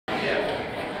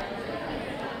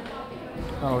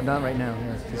Oh, not right now.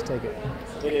 Yes, just take it.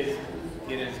 It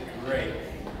is great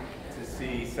to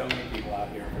see so many people out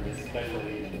here for this special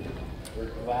evening.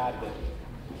 We're glad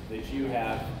that you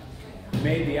have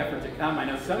made the effort to come. I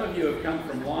know some of you have come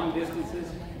from long distances,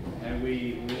 and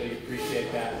we really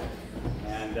appreciate that.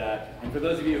 And for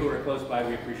those of you who are close by,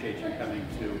 we appreciate you coming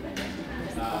too.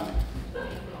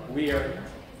 We are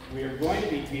going to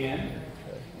begin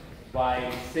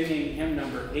by singing hymn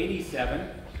number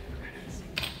 87,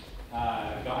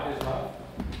 God is Love.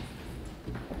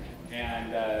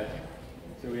 And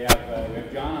so we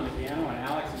have John on the piano, and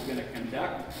Alex is going to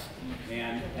conduct.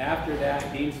 And after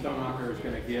that, Dean Stonehocker is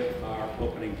going to give our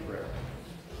opening prayer.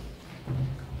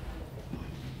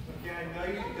 Okay, I know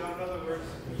you don't know the words,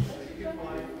 so you can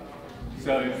find.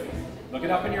 So look it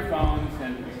up in your phones,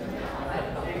 and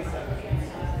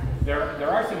there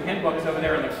are some hymn books over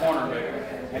there in the corner,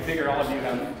 but I figure all of you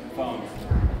have phones.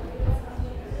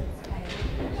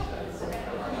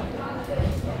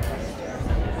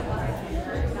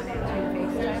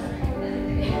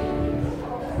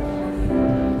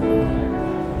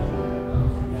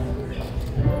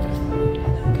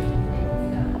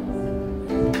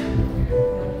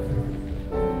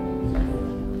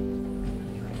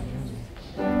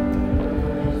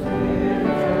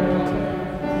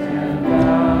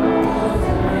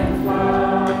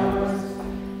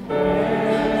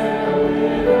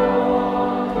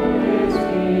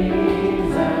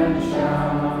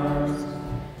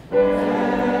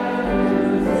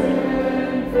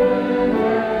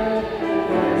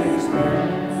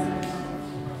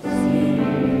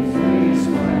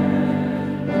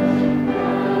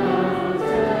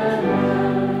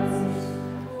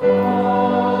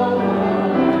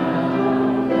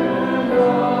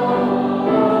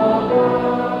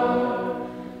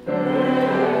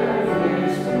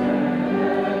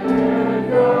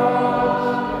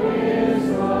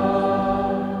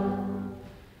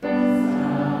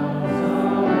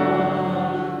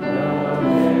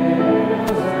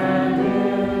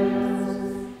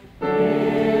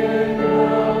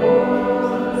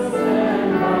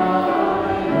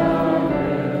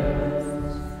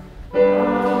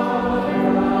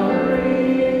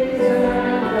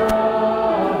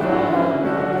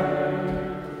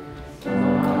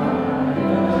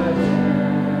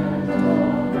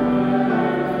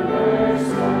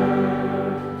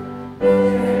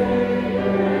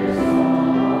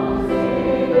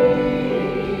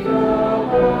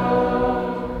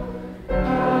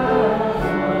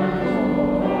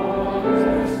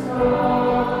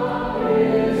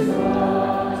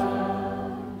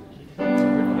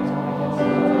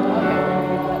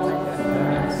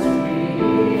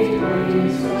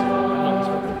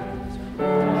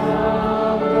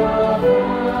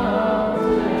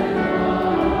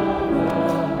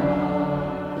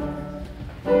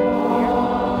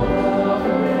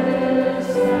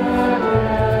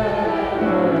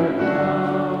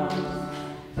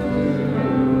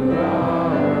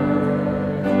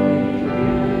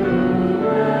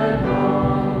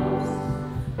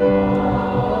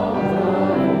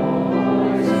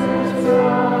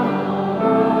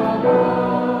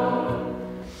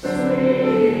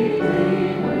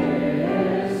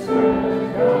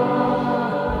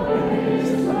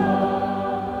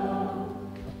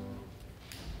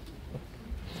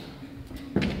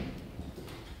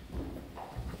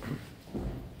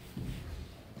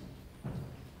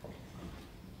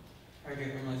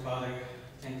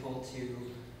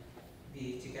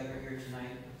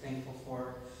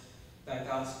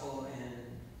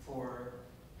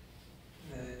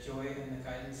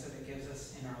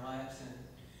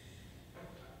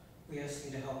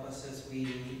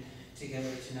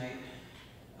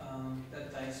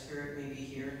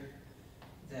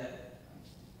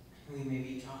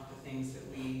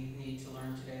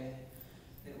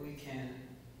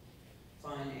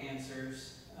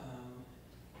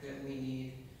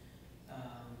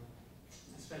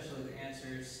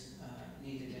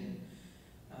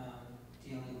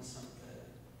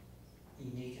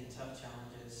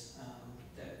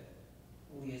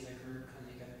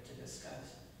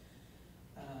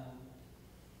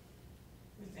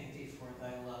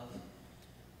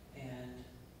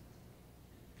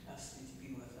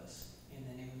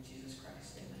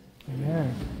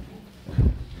 Amen.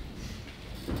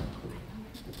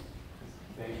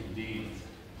 Thank you, Dean.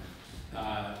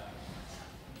 I'm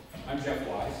Jeff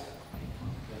Wise.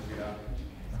 Those of you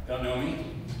don't know me.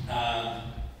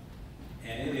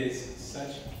 And it is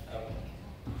such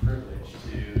a privilege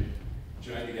to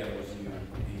join together with you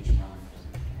each month.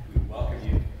 We welcome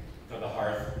you to the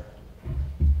Hearth.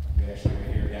 We actually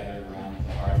are here gathered around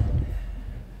the Hearth.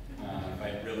 If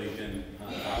I'd really been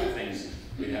on top of things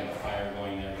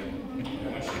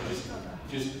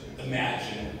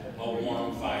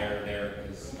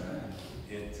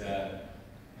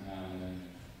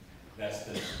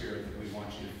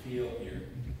feel here.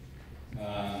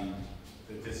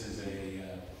 That this is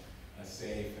a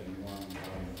safe and warm,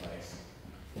 loving place.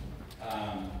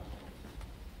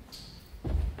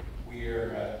 We're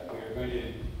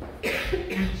going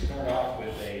to start off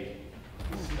with a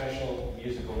special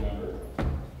musical number.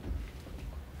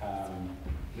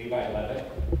 Levi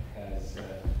Levitt has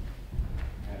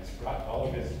brought all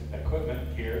of his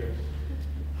equipment here,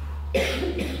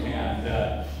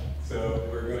 and so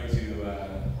we're going to.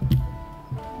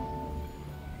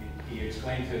 He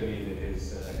explained to me that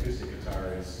his acoustic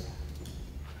guitar is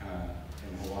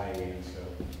in Hawaii, and so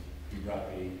he brought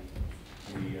the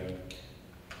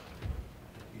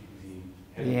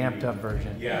amped up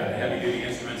version. Yeah, the heavy duty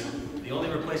instruments. The only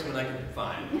replacement I could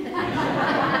find.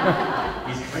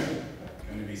 He's going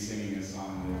to be singing a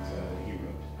song that he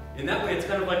wrote. In that way, it's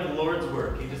kind of like the Lord's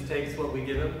work. He just takes what we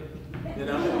give him, you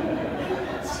know?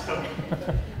 So,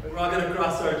 we're all going to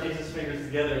cross our Jesus fingers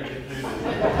together and get through this.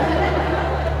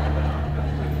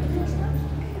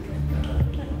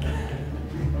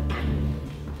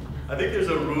 I think there's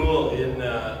a rule in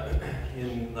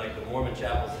like the Mormon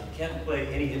chapels that you can't play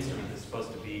any instrument that's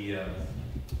supposed to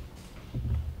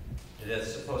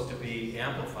be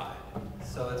amplified.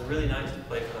 So it's really nice to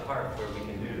play for the harp where we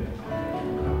can do that.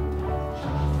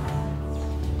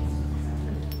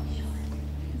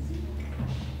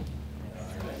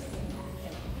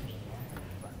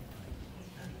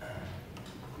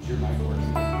 Is your mic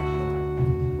working?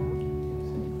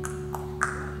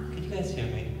 Can you guys hear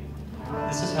me?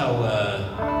 This is how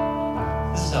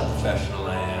professional I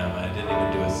am. I didn't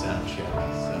even do a sound check,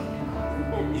 so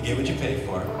you get what you pay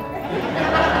for.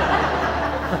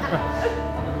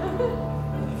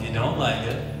 If you don't like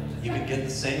it, you can get the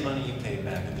same money you paid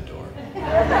back at the door.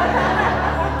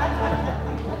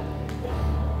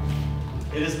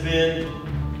 It has been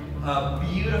a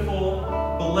beautiful,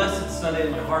 blessed Sunday.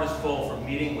 My heart is full from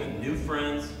meeting with new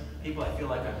friends, people I feel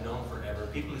like I've known forever,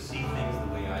 people who see things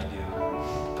the way I do.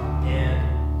 And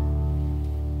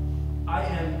I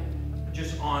am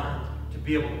just honored to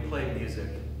be able to play music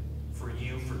for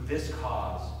you, for this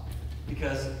cause.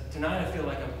 Because tonight I feel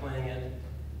like I'm playing it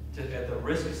at the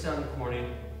risk of sounding corny,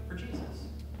 for Jesus.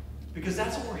 Because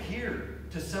that's what we're here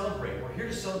to celebrate. We're here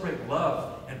to celebrate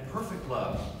love, and perfect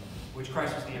love, which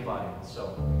Christ was the embodiment.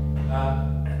 So,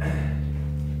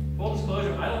 full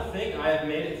disclosure, I don't think I have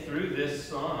made it through this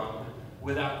song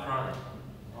without crying.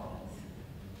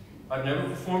 I've never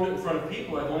performed it in front of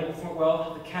people. I've only performed,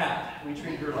 well, the cat. We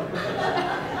treat her like a person.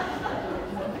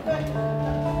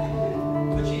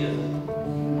 But she isn't.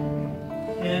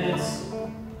 And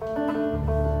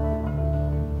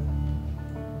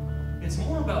it's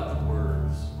more about the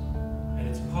words, and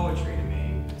it's poetry to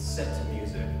me. It's set to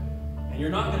music. And you're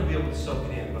not going to be able to soak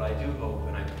it in, but I do hope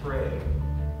and I pray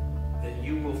that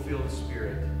you will feel the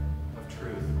spirit of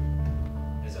truth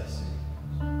as I sing.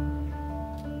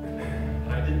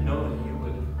 And I didn't know that you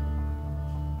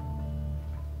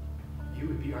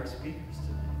would be our speakers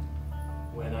tonight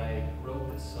when I wrote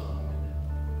this song.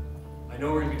 And I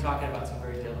know we're going to be talking about some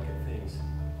very delicate things,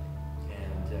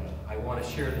 and I want to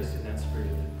share this in that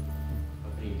spirit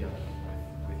of being delicate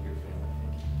with your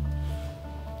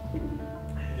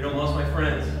family. You know, most of my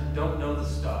friends don't know the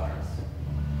stars,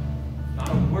 not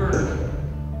a word,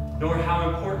 nor how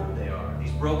important they are.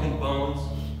 These broken bones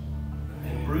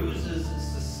and bruises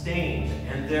sustained,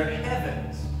 and their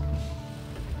heavens,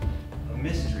 a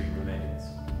mystery remains.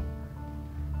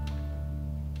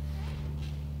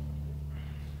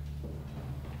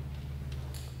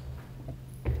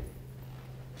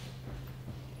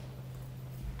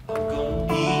 I'm gonna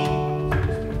need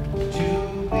to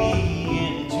be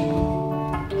in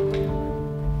tune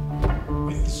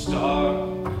with the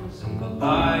stars and the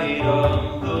light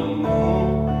of the moon.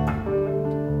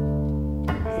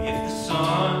 If the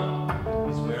sun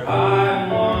is where I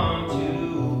want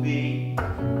to be,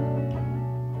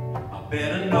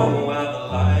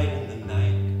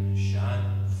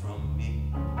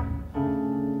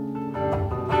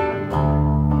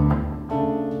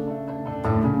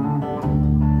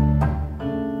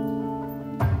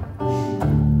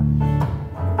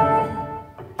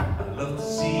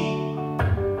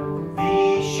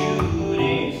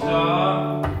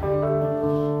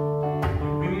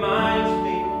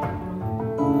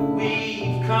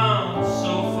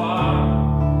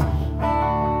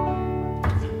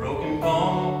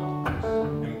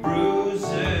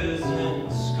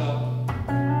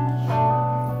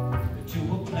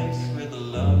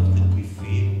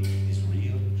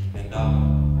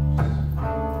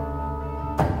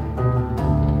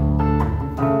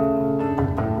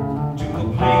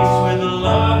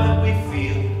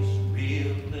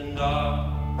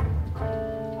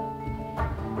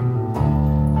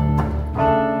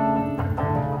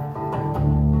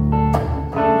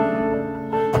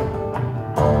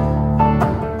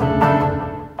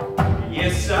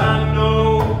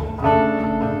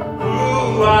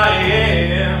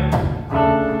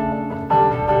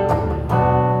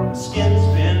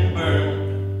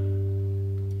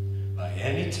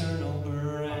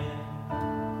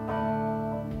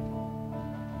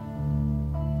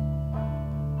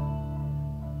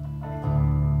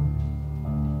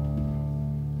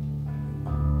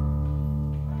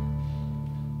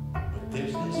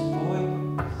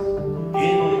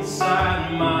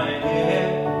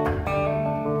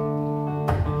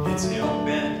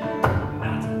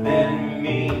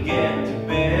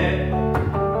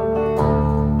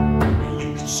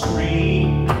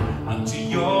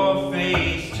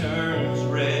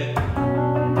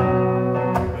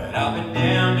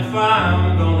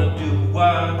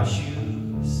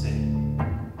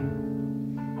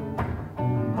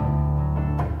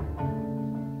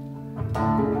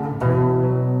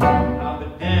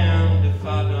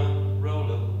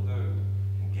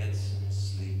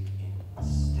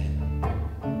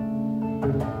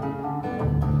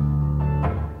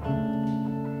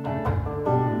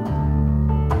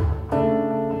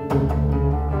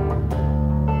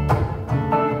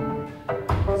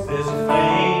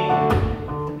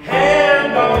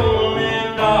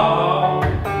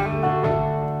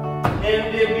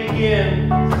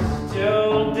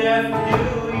 left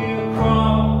do you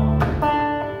crawl?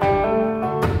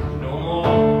 There's no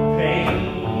more pain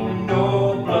and no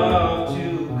bluff to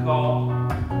call.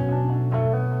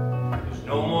 There's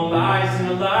no more lies in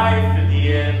a life at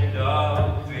the end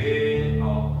of it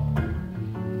all.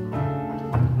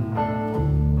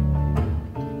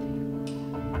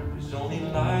 There's only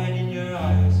light in your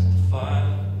eyes at the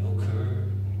final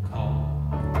curtain call.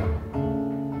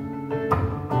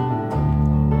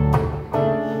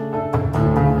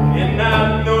 And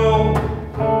I know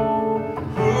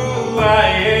who I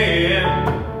am,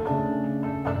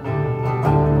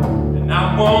 and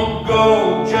I won't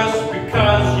go just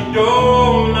because you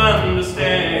don't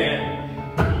understand.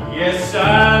 Yes,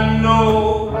 I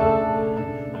know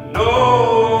the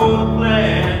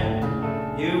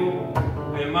plan. You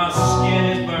and my skin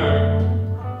is burned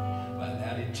by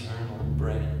that eternal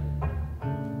brand.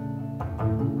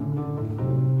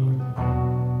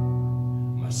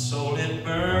 My soul it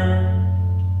burned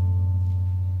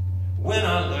when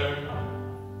I learned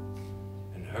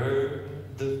and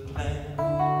heard the plan.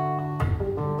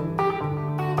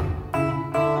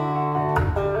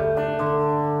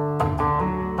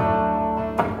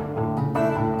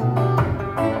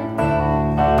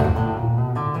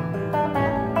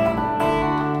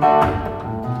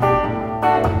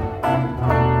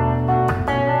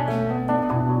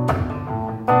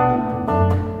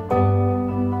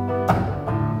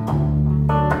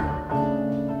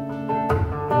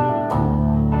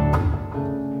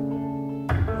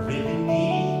 Really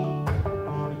need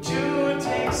to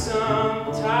take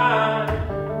some time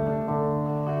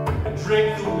and drink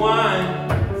the wine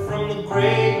from the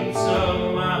grapes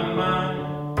of my mind,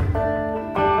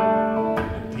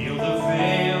 and peel the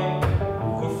veil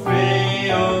or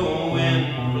fail when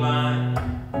blind.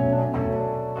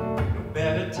 No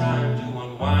better time to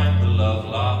unwind the love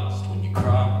lost when you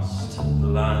crossed the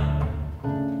line.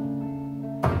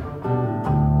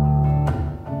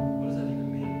 What does that even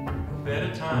mean? No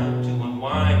better time to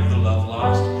unwind the love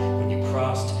lost when you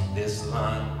crossed this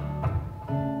line.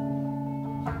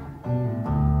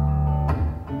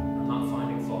 I'm not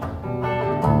finding fault.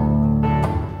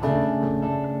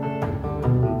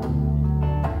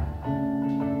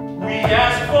 We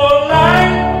ask for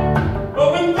light, but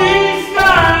when the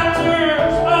sky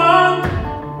turns on,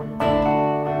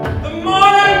 the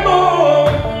morning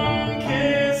moon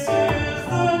kisses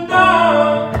the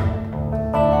dawn.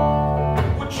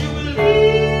 Would you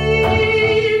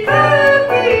believe that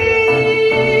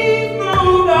we've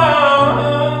moved on?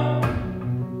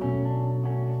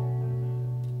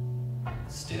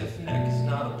 Stiff neck is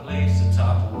not a place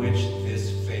atop which this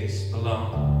face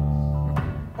belongs.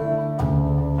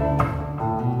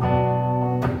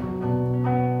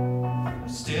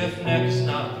 Stiff neck is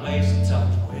not a place atop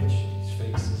which these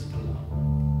faces belong.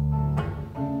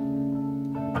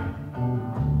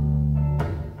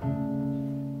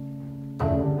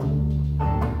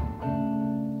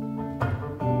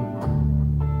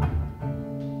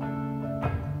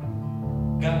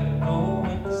 Gotta know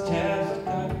what this test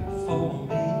got for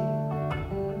me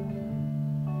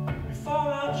before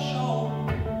I'm shown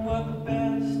what the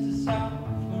best is out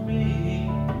for me.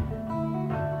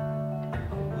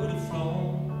 I would have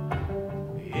flown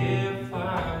if I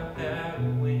had a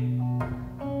wing,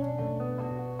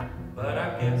 but I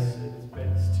guess it's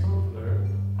best to learn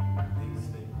these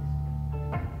things.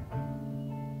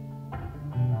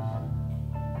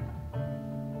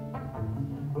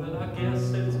 Well, I guess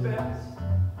it's best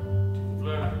to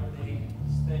learn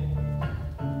these things.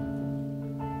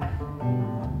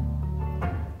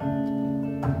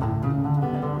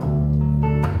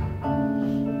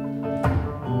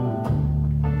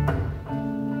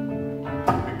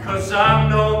 Because I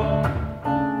know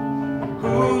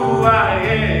who I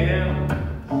am,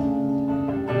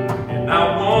 and I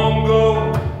won't go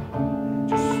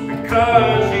just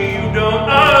because you don't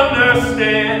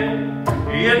understand.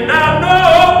 And I know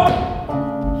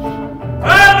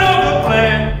the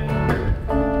plan.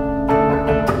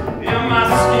 Yeah, my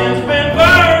skin's been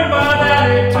burned by that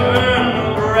eternal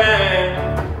brand.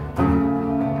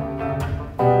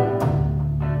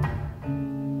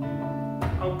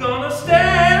 I'm gonna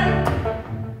stand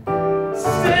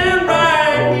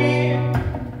right here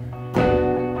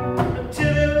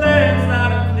until it lands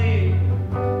loud and clear.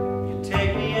 You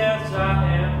take me as I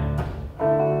am.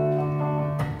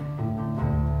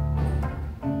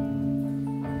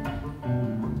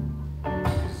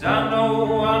 'Cause I know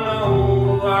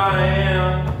I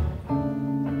am.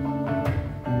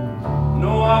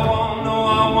 No, I won't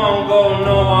go,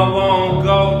 no, I won't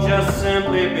go, just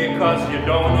simply because you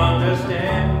don't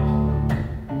understand.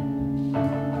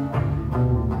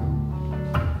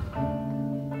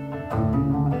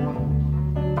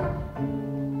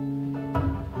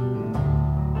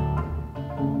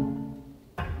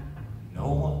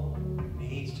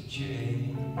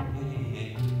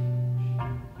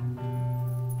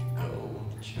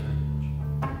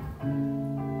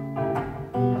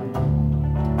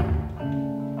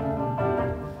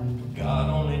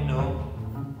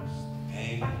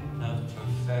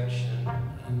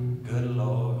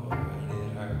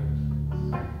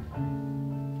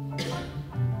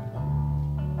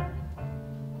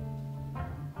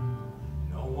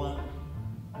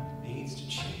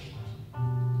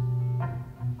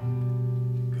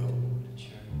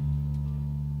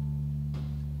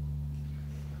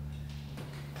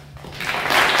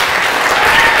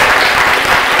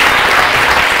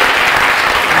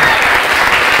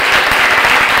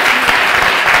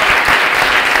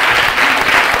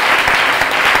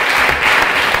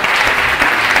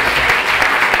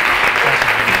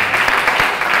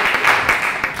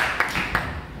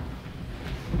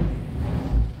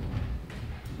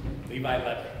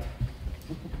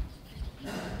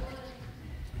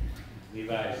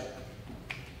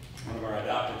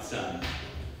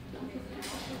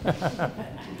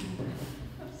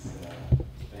 So,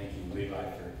 thank you, Levi,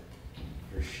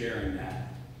 for sharing that.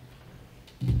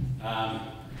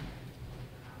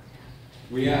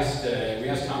 We asked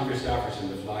Tom Christofferson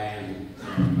to fly in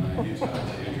from Utah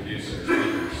to introduce our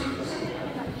speakers.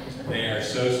 They are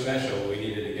so special, we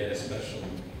needed to get a special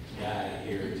guy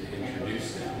here to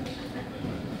introduce them.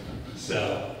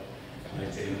 So, I'd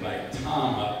like to invite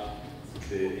Tom up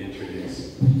to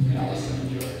introduce Alyson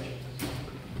and George.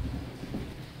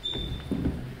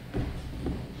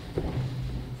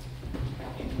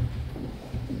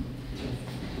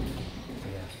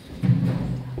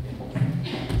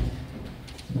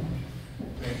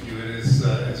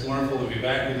 It's wonderful to be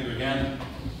back with you again,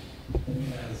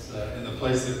 as in the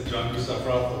place that John Gustav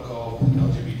Rothwell called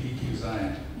LGBTQ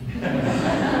Zion.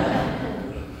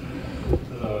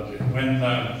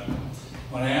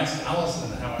 When I asked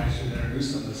Alyson how I should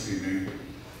introduce them this evening,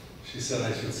 she said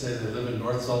I should say they live in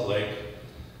North Salt Lake,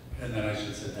 and then I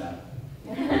should sit down.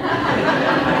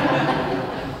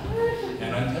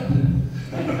 And I'm tempted.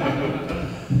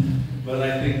 But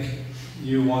I think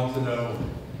you want to know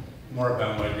more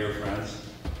about my dear friends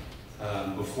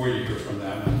before you hear from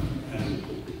them, and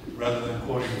rather than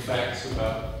quoting facts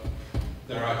about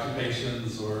their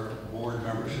occupations or board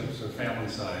memberships or family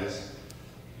size,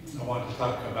 I want to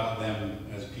talk about them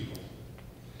as people.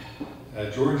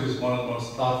 George is one of the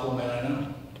most thoughtful men I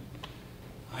know.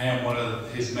 I am one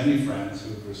of his many friends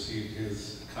who have received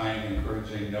his kind,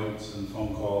 encouraging notes and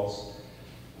phone calls.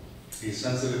 He's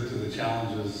sensitive to the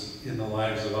challenges in the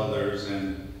lives of others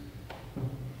and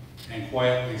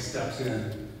quietly steps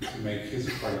in to make his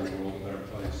part of the world a better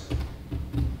place.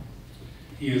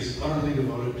 He is utterly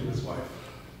devoted to his wife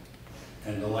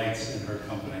and delights in her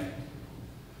company.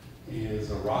 He is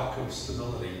a rock of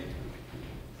stability.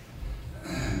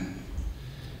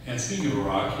 And speaking of a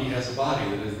rock, he has a body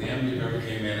that is the envy of every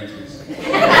gay man in Tuesday.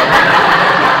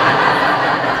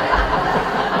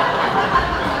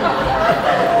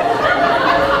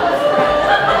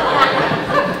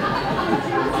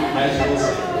 As you will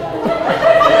see.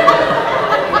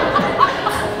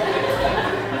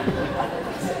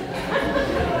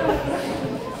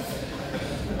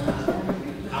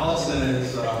 Alyson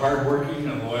is hardworking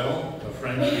and loyal, a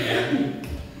friend to the end.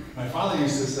 My father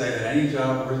used to say that any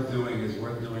job worth doing is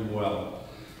worth doing well,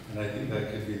 and I think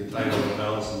that could be the title of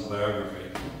Alyson's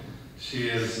biography. She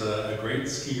is a great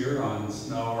skier on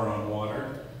snow or on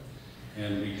water,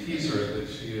 and we tease her that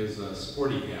she is a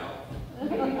sporty gal.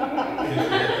 If you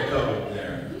get the code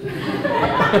there.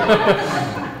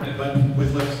 But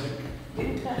with lipstick.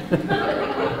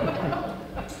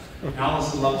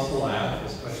 Alyson loves to laugh,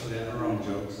 especially at her own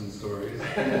jokes and stories.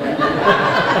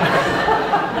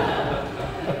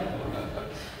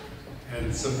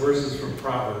 And some verses from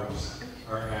Proverbs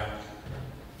are apt.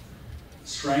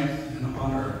 Strength and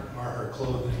honor are her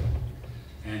clothing,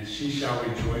 and she shall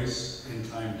rejoice in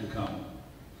time to come.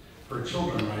 Her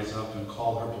children rise up and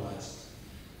call her blessed.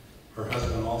 Her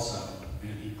husband also,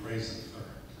 and he praiseth her.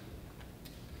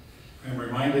 I'm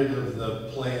reminded of the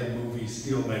play and movie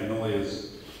Steel Magnolias,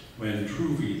 when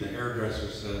Truvy, the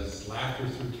hairdresser, says, "Laughter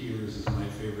through tears is my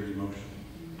favorite emotion."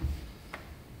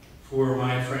 For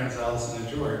my friends Alyson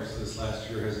and George, this last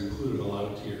year has included a lot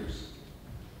of tears.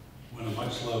 When a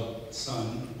much-loved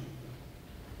son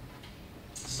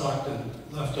stalked and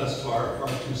left us far, far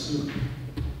too soon.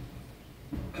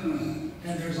 And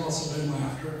there's also been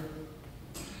laughter,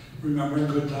 remembering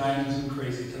good times and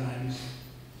crazy times.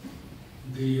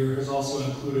 The year has also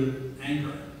included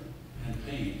anger and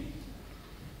pain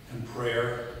and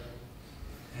prayer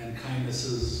and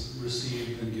kindnesses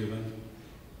received and given,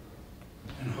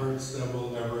 and hearts that will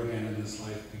never again in this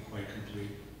life be quite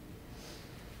complete.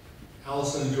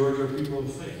 Alyson and George are people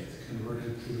of faith,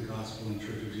 converted to the gospel and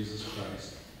Church of Jesus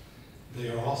Christ. They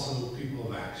are also people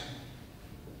of action,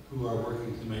 who are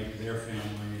working to make their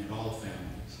family and all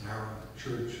families, our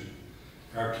church and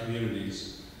our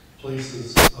communities,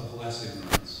 places of less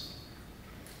ignorance,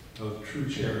 of true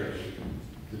charity,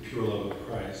 the pure love of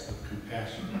Christ, of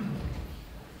compassion.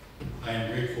 I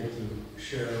am grateful to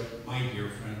share my dear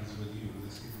friends with you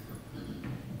this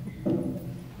evening.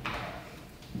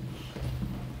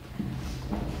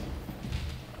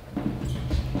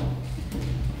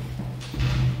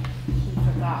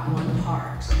 He forgot one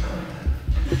part.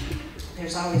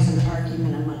 There's always an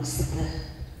argument amongst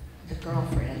the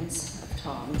girlfriends of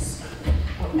Tom's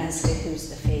as to who's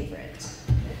the favorite.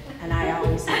 And I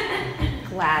always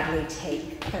gladly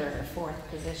take third or fourth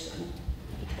position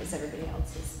because everybody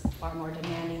else is far more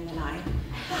demanding than I.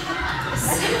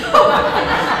 So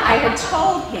I had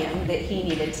told him that he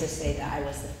needed to say that I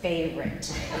was the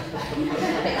favorite, but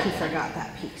he forgot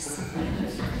that piece.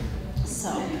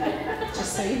 So,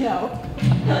 just so you know.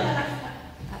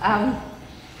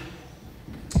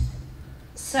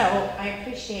 So I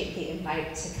appreciate the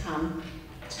invite to come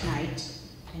tonight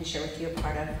and share with you a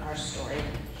part of our story.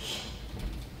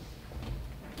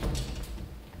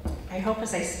 I hope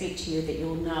as I speak to you that you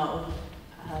will know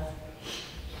of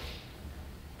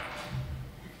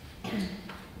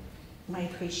my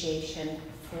appreciation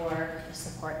for the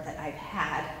support that I've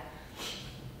had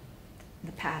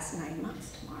the past 9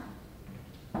 months tomorrow.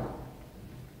 You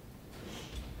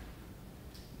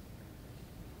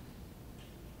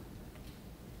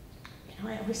know,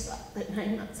 I always thought that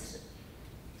 9 months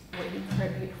waiting for a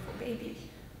beautiful baby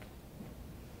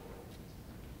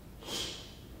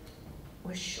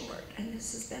was short, and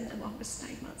this has been the longest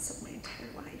 9 months of my entire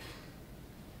life.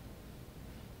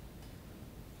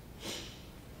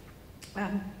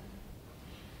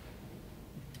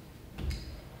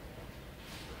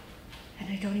 And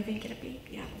I don't even get a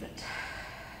baby out of it.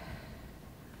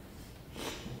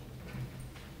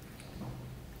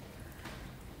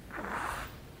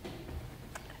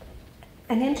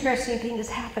 An interesting thing has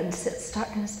happened since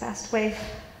Stockton has passed away.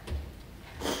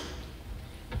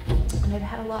 And I've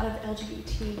had a lot of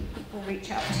LGBT people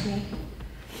reach out to me.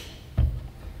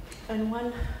 And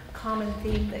one common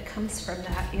theme that comes from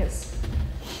that is,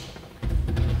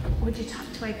 would you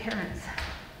talk to my parents?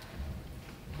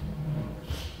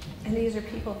 And these are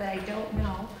people that I don't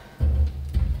know.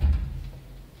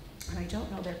 And I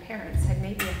don't know their parents. I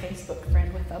may be a Facebook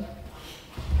friend with them.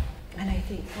 And I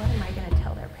think, what am I going to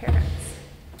tell their parents?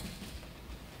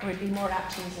 I would be more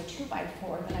apt to use a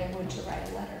 2x4 than I would to write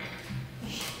a letter.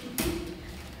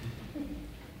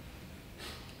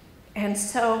 And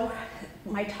so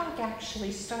my talk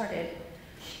actually started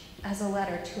as a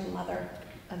letter to a mother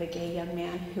of a gay young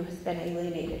man who has been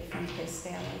alienated from his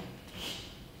family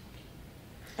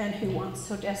and who wants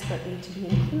so desperately to be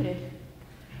included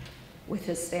with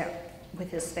his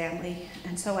family.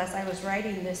 And so as I was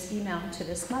writing this email to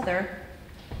this mother,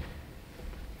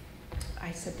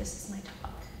 I said, this is my talk.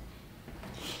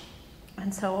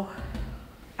 And so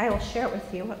I will share it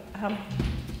with you.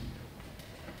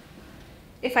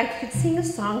 If I could sing a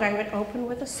song, I would open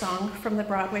with a song from the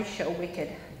Broadway show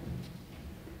Wicked.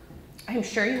 I'm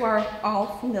sure you are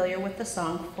all familiar with the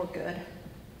song For Good.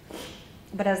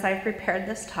 But as I've prepared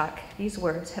this talk, these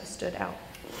words have stood out.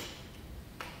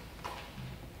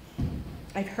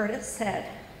 I've heard it said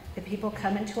that people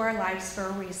come into our lives for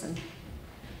a reason,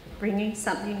 bringing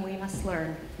something we must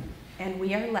learn, and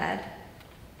we are led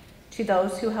to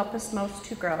those who help us most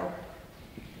to grow,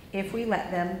 if we let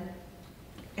them,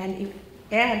 and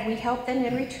we help them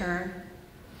in return.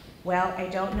 Well, I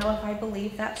don't know if I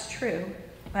believe that's true,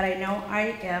 but I know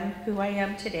I am who I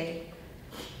am today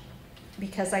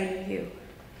because I knew you.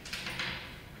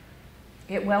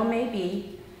 It well may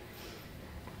be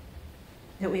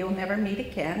that we will never meet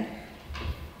again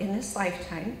in this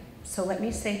lifetime, so let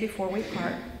me say before we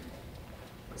part,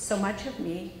 so much of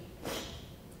me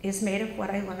is made of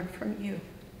what I learned from you.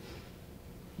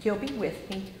 You'll be with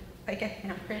me like a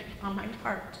handprint on my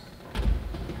heart.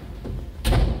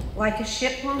 Like a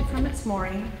ship blown from its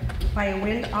mooring by a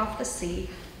wind off the sea,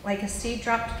 like a seed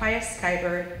dropped by a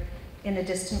skybird in a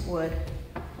distant wood.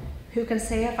 Who can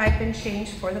say if I've been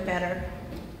changed for the better?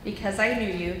 Because I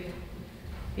knew you,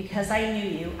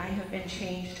 I have been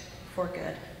changed for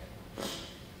good.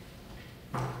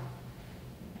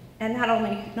 And not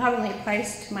only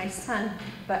applies to my son,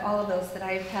 but all of those that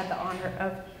I've had the honor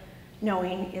of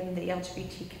knowing in the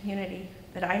LGBT community,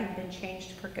 that I have been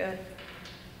changed for good.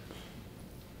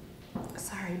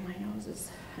 Sorry, my nose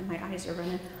and my eyes are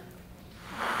running.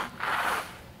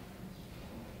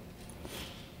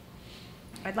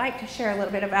 I'd like to share a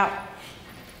little bit about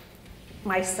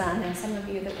my son, and some of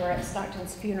you that were at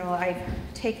Stockton's funeral, I've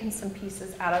taken some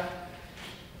pieces out of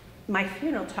my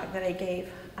funeral talk that I gave.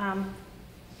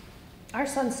 Our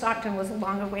son Stockton was a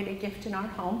long-awaited gift in our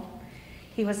home.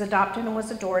 He was adopted and was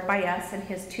adored by us and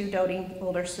his two doting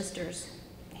older sisters.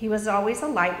 He was always a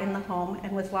light in the home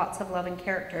and with lots of love and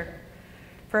character.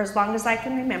 For as long as I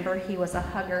can remember, he was a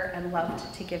hugger and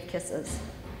loved to give kisses.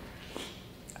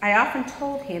 I often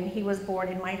told him he was born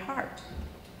in my heart,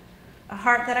 a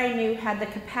heart that I knew had the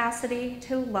capacity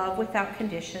to love without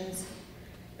conditions,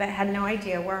 but had no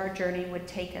idea where our journey would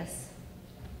take us.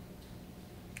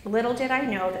 Little did I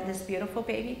know that this beautiful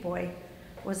baby boy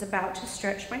was about to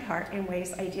stretch my heart in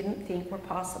ways I didn't think were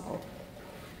possible.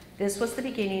 This was the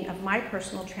beginning of my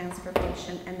personal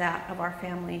transformation and that of our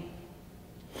family.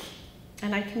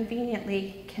 And I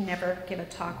conveniently can never give a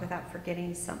talk without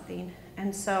forgetting something.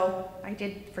 And so I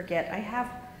did forget.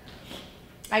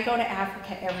 I go to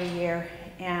Africa every year,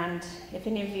 And if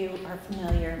any of you are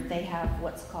familiar, they have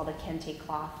what's called a kente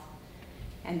cloth.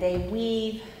 And they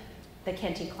weave the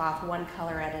kente cloth one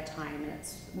color at a time, and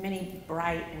it's many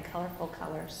bright and colorful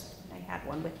colors. I had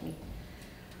one with me.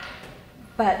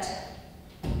 But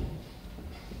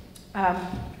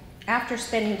after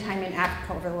spending time in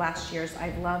Africa over the last years,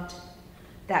 I've loved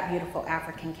that beautiful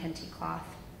African kente cloth.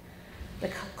 The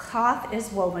cloth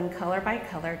is woven color by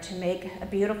color to make a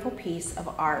beautiful piece of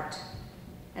art,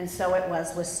 and so it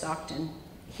was with Stockton.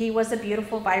 He was a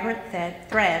beautiful, vibrant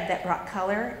thread that brought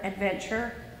color,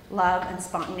 adventure, love, and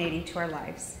spontaneity to our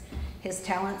lives. His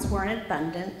talents were in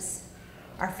abundance.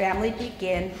 Our family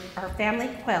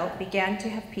quilt began to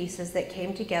have pieces that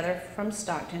came together from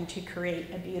Stockton to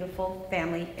create a beautiful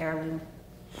family heirloom.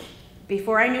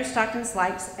 Before I knew Stockton's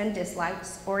likes and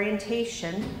dislikes,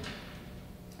 orientation,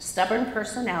 stubborn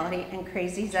personality, and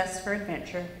crazy zest for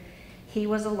adventure, he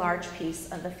was a large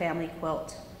piece of the family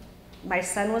quilt. My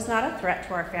son was not a threat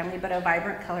to our family, but a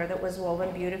vibrant color that was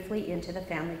woven beautifully into the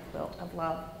family quilt of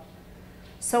love.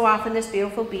 So often this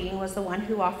beautiful being was the one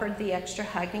who offered the extra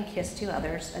hug and kiss to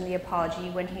others and the apology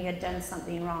when he had done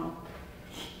something wrong.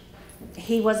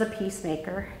 He was a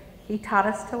peacemaker. He taught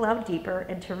us to love deeper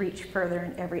and to reach further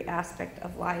in every aspect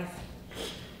of life.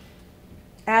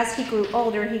 As he grew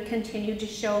older, he continued to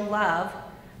show love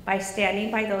by standing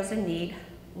by those in need,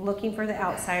 looking for the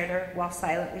outsider while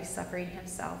silently suffering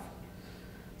himself.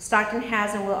 Stockton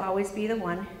has and will always be the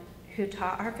one who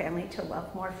taught our family to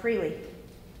love more freely,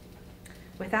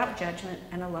 without judgment,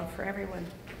 and a love for everyone.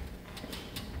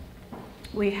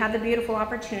 We had the beautiful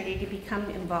opportunity to become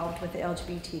involved with the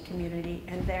LGBT community,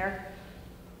 and there,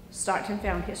 Stockton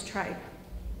found his tribe.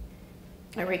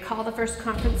 I recall the first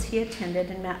conference he attended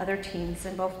and met other teens,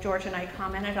 and both George and I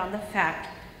commented on the fact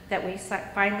that we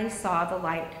finally saw the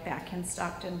light back in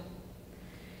Stockton.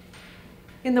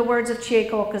 In the words of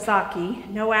Chieko Okazaki,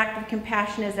 no act of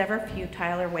compassion is ever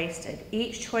futile or wasted.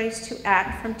 Each choice to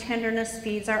act from tenderness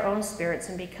feeds our own spirits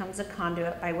and becomes a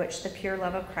conduit by which the pure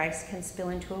love of Christ can spill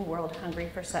into a world hungry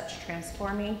for such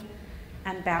transforming,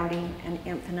 abounding, and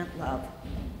infinite love.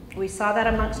 We saw that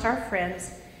amongst our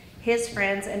friends, his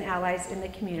friends and allies in the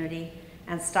community,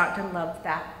 and Stockton loved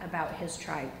that about his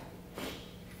tribe.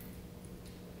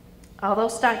 Although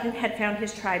Stockton had found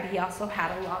his tribe, he also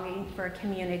had a longing for a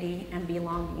community and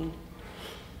belonging.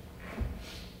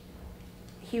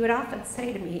 He would often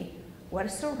say to me, "What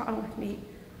is so wrong with me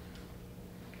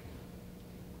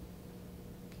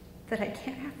that I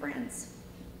can't have friends?"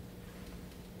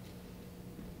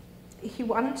 He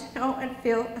wanted to know and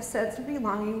feel a sense of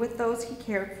belonging with those he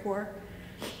cared for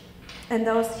and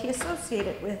those he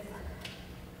associated with.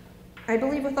 I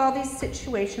believe with all these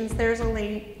situations, there's a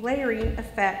layering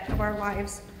effect of our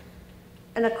lives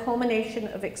and a culmination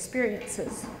of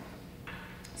experiences.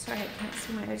 Sorry, I can't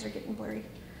see, my eyes are getting blurry.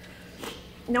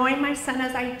 Knowing my son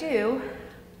as I do,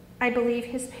 I believe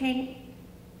his pain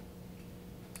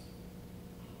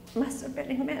must have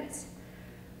been immense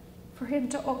for him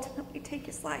to ultimately take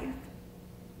his life.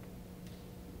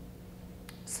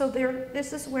 So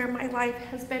this is where my life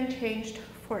has been changed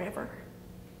forever.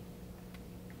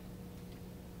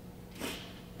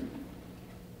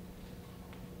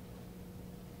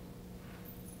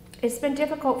 It's been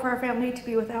difficult for our family to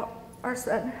be without our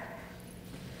son,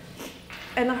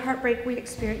 and the heartbreak we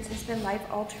experience has been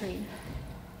life-altering.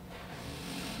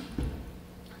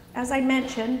 As I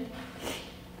mentioned,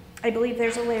 I believe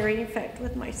there's a layering effect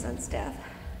with my son's death,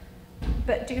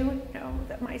 but do know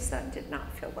that my son did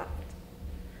not feel loved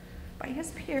by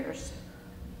his peers,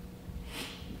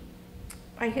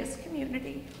 by his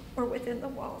community, or within the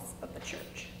walls of the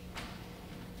church.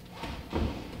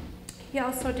 He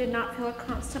also did not feel a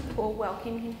constant pull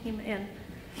welcoming him in.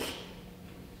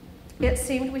 It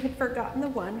seemed we had forgotten the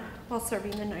one while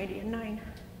serving the 90 and 9.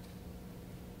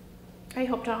 I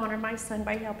hope to honor my son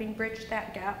by helping bridge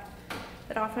that gap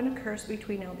that often occurs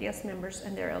between LDS members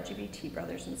and their LGBT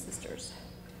brothers and sisters.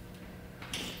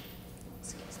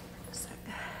 Excuse me for a sec.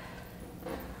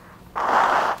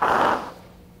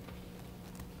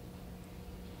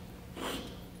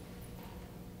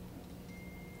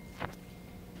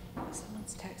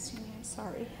 Someone's texting me, I'm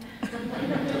sorry.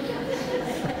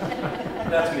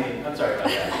 That's me. I'm sorry about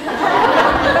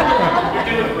that.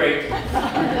 You're doing great.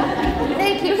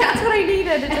 Thank you, that's what I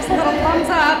needed, just a little thumbs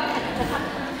up.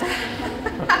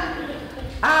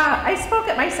 I spoke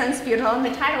at my son's funeral, and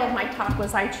the title of my talk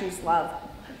was "I Choose Love."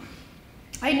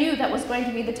 I knew that was going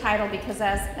to be the title because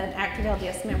as an active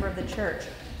LDS member of the church,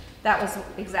 that was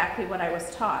exactly what I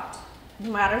was taught.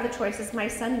 No matter the choices my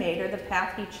son made or the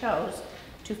path he chose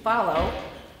to follow,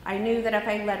 I knew that if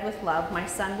I led with love, my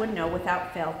son would know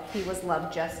without fail he was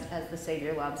loved just as the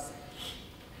Savior loves.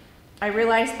 I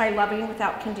realized by loving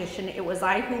without condition, it was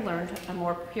I who learned a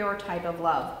more pure type of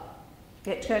love.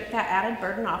 It took that added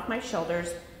burden off my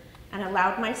shoulders and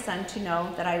allowed my son to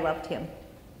know that I loved him.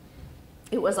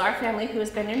 It was our family who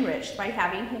has been enriched by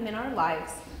having him in our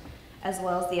lives, as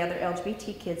well as the other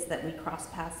LGBT kids that we cross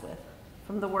paths with.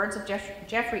 From the words of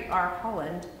Jeffrey R.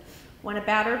 Holland, when a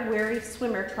battered, weary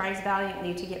swimmer tries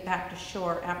valiantly to get back to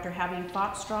shore after having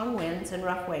fought strong winds and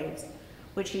rough waves,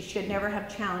 which he should never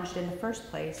have challenged in the first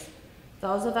place,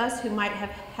 those of us who might have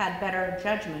had better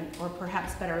judgment or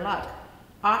perhaps better luck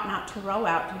ought not to row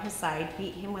out to his side,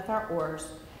 beat him with our oars,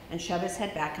 and shove his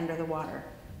head back under the water.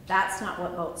 That's not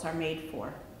what boats are made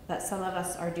for, but some of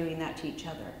us are doing that to each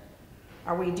other.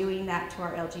 Are we doing that to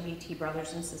our LGBT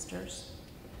brothers and sisters?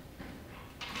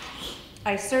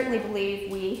 I certainly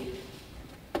believe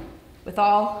with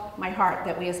all my heart,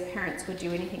 that we as parents would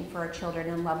do anything for our children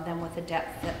and love them with a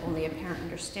depth that only a parent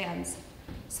understands.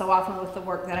 So often with the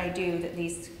work that I do, that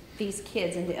these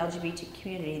kids in the LGBT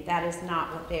community, that is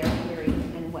not what they are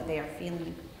hearing and what they are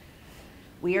feeling.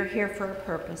 We are here for a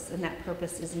purpose, and that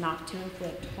purpose is not to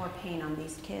inflict more pain on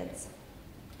these kids.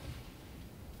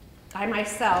 I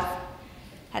myself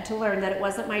had to learn that it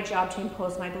wasn't my job to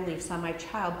impose my beliefs on my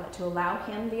child, but to allow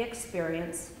him the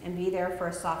experience and be there for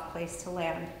a soft place to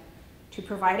land, to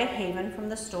provide a haven from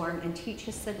the storm and teach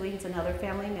his siblings and other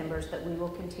family members that we will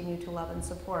continue to love and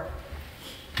support.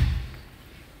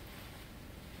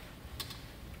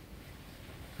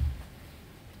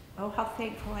 Oh, how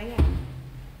thankful I am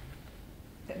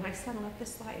that my son lived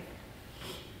this life,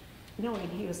 knowing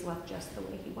he was loved just the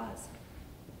way he was.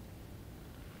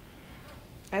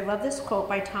 I love this quote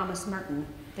by Thomas Merton.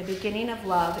 The beginning of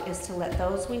love is to let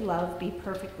those we love be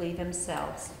perfectly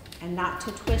themselves, and not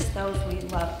to twist those we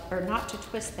love, or not to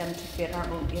twist them to fit our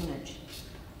own image.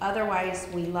 Otherwise,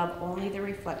 we love only the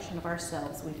reflection of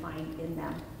ourselves we find in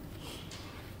them.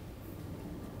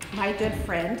 My good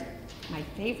friend, my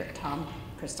favorite Tom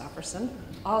Christofferson,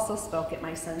 also spoke at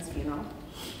my son's funeral.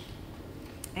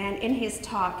 And in his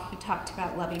talk, he talked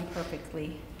about loving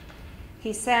perfectly.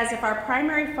 He says, if our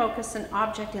primary focus and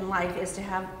object in life is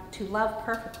to love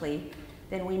perfectly,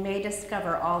 then we may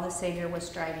discover all the Savior was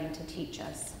striving to teach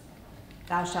us.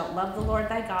 Thou shalt love the Lord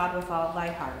thy God with all thy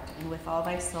heart, and with all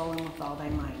thy soul, and with all thy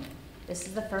mind. This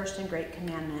is the first and great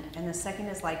commandment, and the second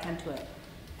is like unto it.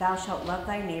 Thou shalt love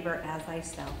thy neighbor as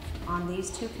thyself. On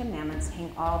these two commandments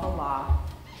hang all the law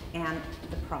and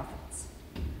the prophets.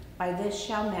 By this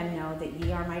shall men know that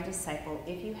ye are my disciple,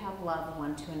 if you have love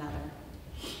one to another.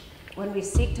 When we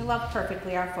seek to love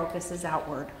perfectly, our focus is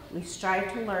outward. We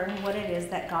strive to learn what it is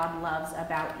that God loves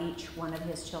about each one of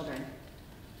his children.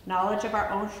 Knowledge of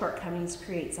our own shortcomings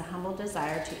creates a humble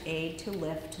desire to aid, to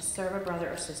lift, to serve a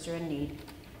brother or sister in need,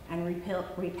 and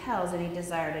repels any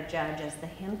desire to judge, as the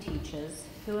hymn teaches,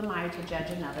 who am I to judge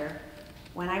another?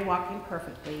 When I walk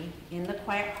imperfectly, in the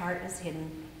quiet heart is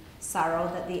hidden sorrow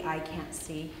that the eye can't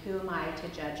see. Who am I to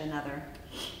judge another?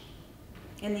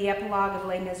 In the epilogue of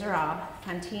Les Miserables,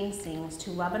 Fantine sings,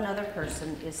 to love another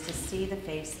person is to see the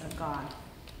face of God.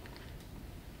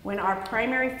 When our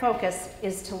primary focus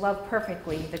is to love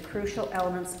perfectly, the crucial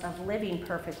elements of living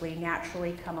perfectly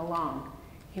naturally come along.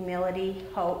 Humility,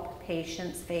 hope,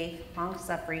 patience, faith,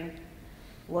 long-suffering,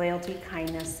 loyalty,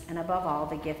 kindness, and above all,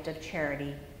 the gift of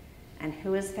charity. And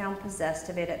who is found possessed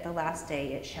of it at the last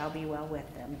day, it shall be well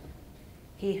with them.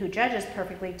 He who judges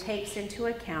perfectly takes into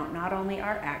account not only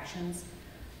our actions,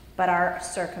 but our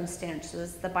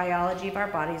circumstances, the biology of our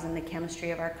bodies, and the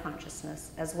chemistry of our consciousness,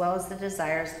 as well as the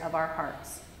desires of our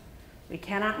hearts. We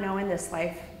cannot know in this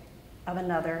life of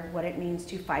another what it means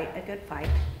to fight a good fight,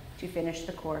 to finish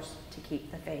the course, to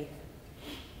keep the faith.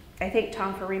 I thank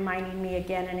Tom for reminding me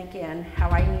again and again how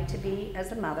I need to be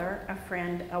as a mother, a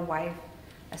friend, a wife,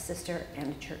 a sister,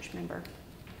 and a church member.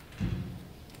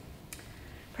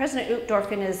 President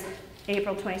Uchtdorf, in his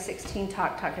April 2016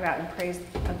 talked about in praise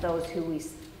of those who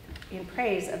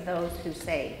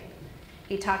save.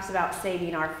 He talks about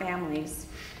saving our families.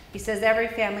 He says every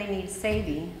family needs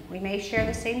saving. We may share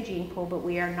the same gene pool, but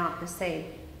we are not the same.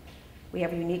 We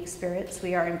have unique spirits.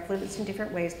 We are influenced in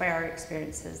different ways by our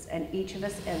experiences, and each of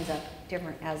us ends up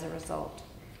different as a result.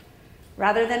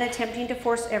 Rather than attempting to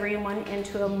force everyone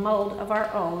into a mold of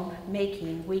our own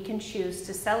making, we can choose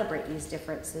to celebrate these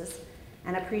differences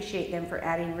and appreciate them for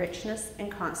adding richness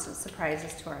and constant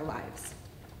surprises to our lives,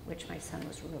 which my son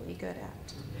was really good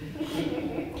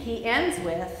at. He ends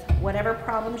with, whatever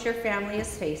problems your family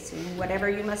is facing, whatever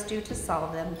you must do to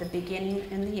solve them, the beginning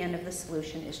and the end of the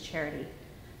solution is charity,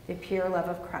 the pure love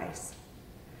of Christ.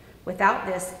 Without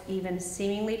this, even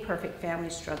seemingly perfect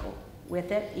families struggle.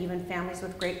 With it, even families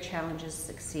with great challenges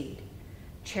succeed.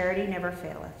 Charity never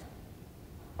faileth.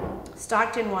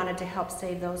 Stockton wanted to help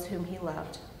save those whom he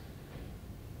loved,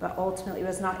 but ultimately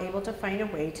was not able to find a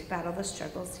way to battle the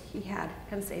struggles he had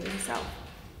and save himself.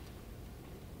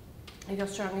 I feel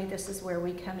strongly this is where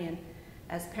we come in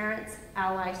as parents,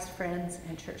 allies, friends,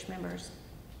 and church members.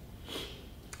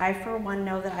 I, for one,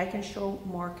 know that I can show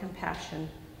more compassion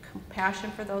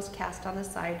for those cast on the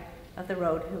side of the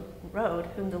road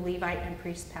whom the Levite and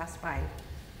priest passed by.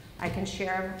 I can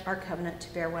share our covenant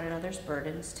to bear one another's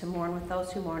burdens, to mourn with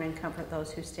those who mourn and comfort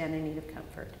those who stand in need of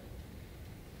comfort.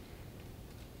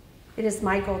 It is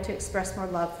my goal to express more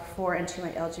love for and to my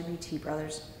LGBT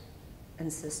brothers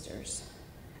and sisters.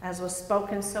 As was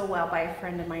spoken so well by a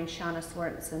friend of mine, Shauna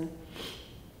Swartzen,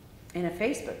 in a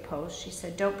Facebook post, she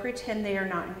said, "Don't pretend they are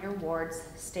not in your wards,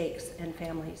 stakes, and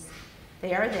families.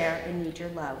 They are there and need your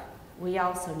love. We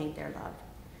also need their love.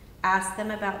 Ask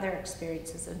them about their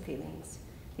experiences and feelings.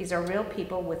 These are real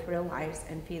people with real lives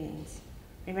and feelings.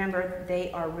 Remember, there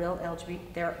are real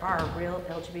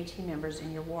LGBT members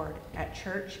in your ward, at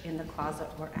church, in the closet,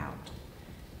 or out.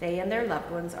 They and their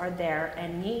loved ones are there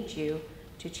and need you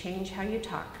to change how you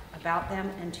talk about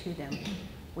them and to them.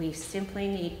 We simply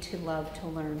need to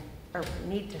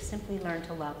simply learn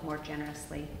to love more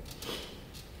generously."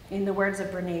 In the words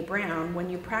of Brene Brown, when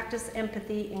you practice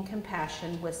empathy and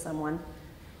compassion with someone,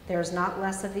 there's not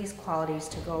less of these qualities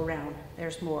to go around.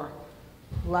 There's more.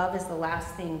 Love is the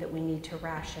last thing that we need to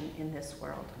ration in this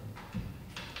world.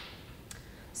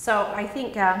 So I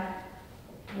think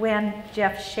when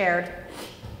Jeff shared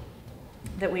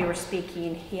that we were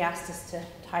speaking, he asked us to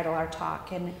title our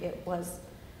talk, and it was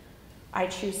 "I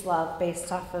Choose Love,"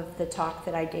 based off of the talk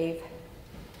that I gave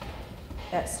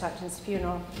at Stockton's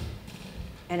funeral.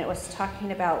 And it was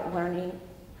talking about learning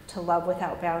to love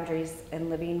without boundaries and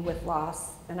living with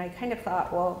loss. And I kind of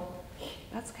thought, well,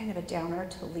 that's kind of a downer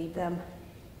to leave them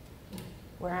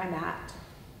where I'm at.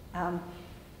 And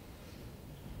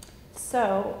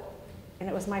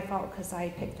it was my fault because I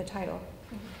picked the title.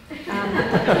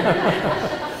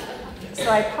 So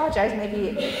I apologize.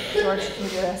 Maybe George can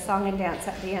do a song and dance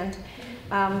at the end,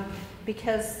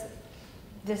 because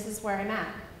this is where I'm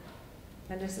at,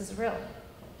 and this is real,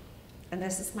 and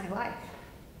this is my life,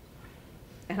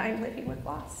 and I'm living with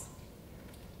loss.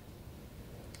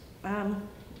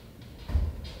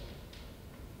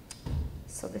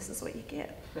 So this is what you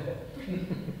get.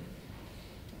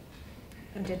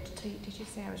 And did you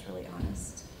say I was really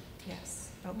honest?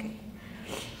 Yes. Okay.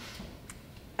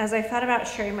 As I thought about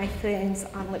sharing my feelings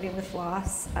on living with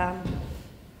loss, I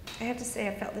have to say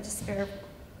I felt the despair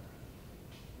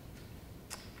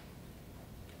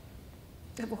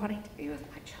of wanting to be with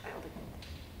my child.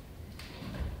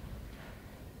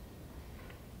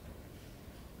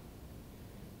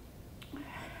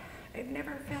 I've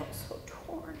never felt so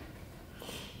torn.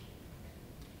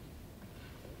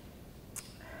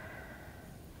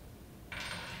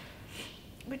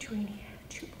 Between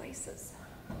two places.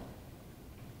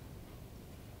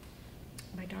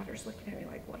 My daughter's looking at me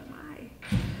like, what am I?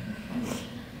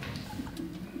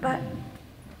 But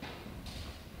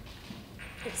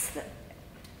it's the,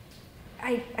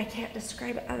 I can't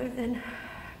describe it other than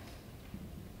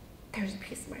there's a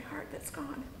piece of my heart that's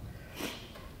gone.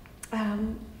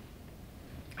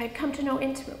 I've come to know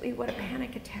intimately what a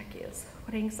panic attack is,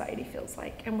 what anxiety feels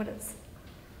like, and what it's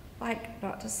like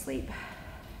not to sleep.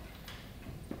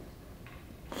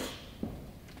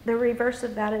 The reverse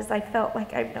of that is I felt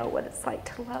like I know what it's like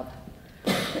to love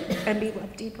and be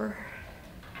loved deeper.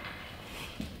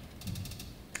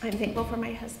 I'm thankful for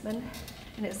my husband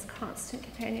and his constant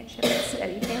companionship and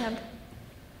steady hand.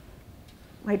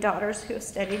 My daughters who have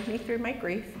steadied me through my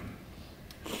grief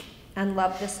and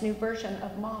love this new version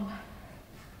of mom.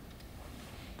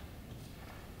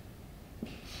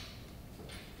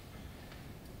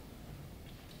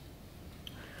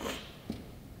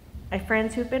 My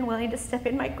friends who've been willing to step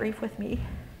in my grief with me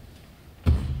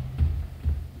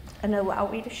and allow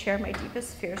me to share my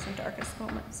deepest fears and darkest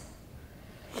moments.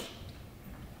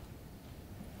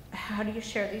 How do you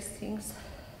share these things?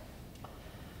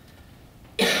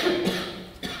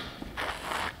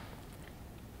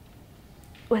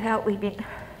 Without leaving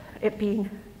it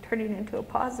turning into a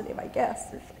positive, I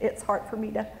guess. It's hard for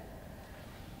me to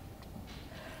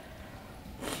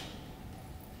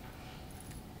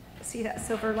see that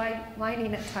silver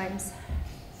lining at times.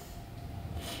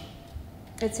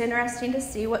 It's interesting to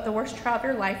see what the worst trial of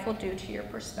your life will do to your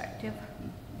perspective.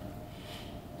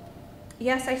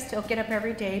 Yes, I still get up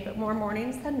every day, but more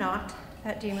mornings than not,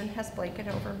 that demon has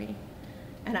blanketed over me,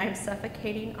 and I'm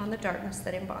suffocating on the darkness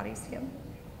that embodies him.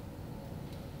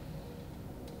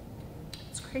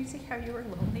 It's crazy how you were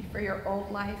lonely for your old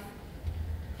life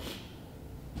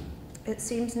It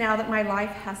seems now that my life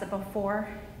has a before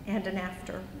and an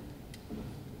after.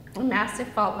 A massive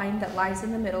fault line that lies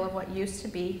in the middle of what used to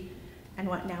be and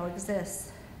what now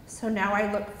exists. So now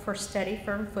I look for steady,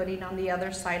 firm footing on the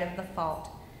other side of the fault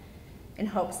in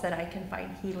hopes that I can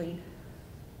find healing.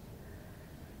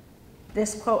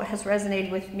 This quote has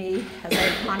resonated with me as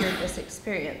I pondered this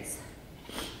experience.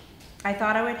 I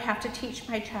thought I would have to teach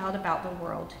my child about the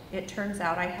world. It turns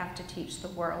out I have to teach the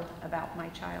world about my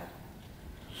child.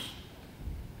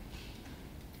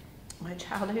 My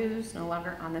child who's no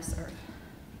longer on this earth.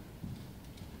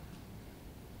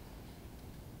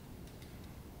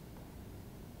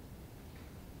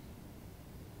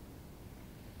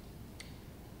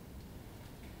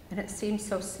 And it seems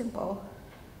so simple.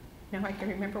 Now I can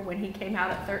remember when he came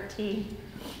out at 13.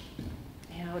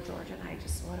 You know, George and I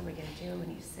just, what are we going to do when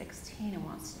he's 16 and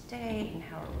wants to date, and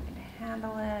how are we going to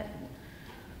handle it? And,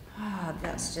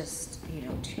 that's just, you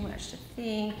know, too much to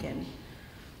think, and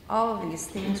all of these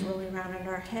things rolling around in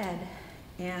our head.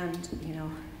 And, you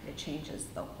know, it changes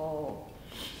the whole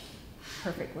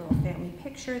perfect little family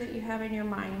picture that you have in your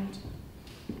mind.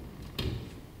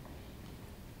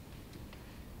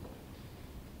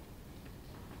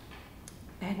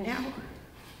 And now,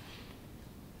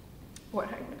 what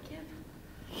I would give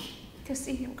to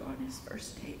see him go on his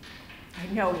first date. I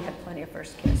know he had plenty of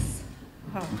first kiss.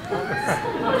 Oh,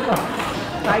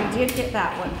 I did get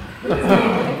that one.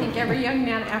 I think every young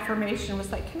man affirmation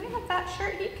was like, can I have that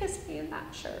shirt? He kissed me in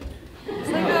that shirt. It's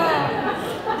like, oh.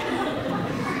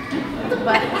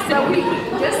 But so we,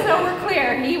 just so we're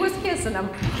clear, he was kissing him.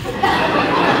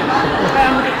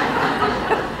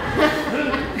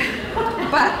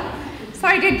 But so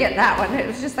I did get that one. It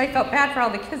was just, I felt bad for all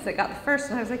the kids that got the first,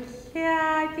 and I was like,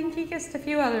 yeah, I think he kissed a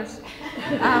few others.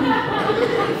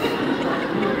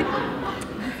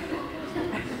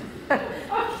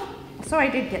 So I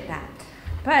did get that.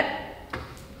 But,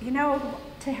 you know,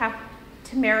 to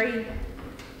marry,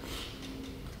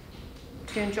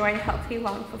 to enjoy a healthy,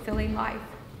 long, fulfilling life.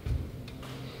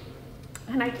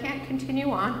 And I can't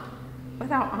continue on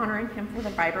without honoring him for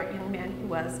the vibrant young man he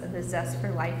was and the zest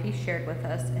for life he shared with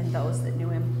us and those that knew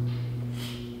him.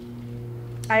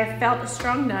 I have felt a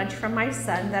strong nudge from my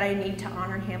son that I need to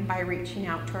honor him by reaching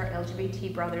out to our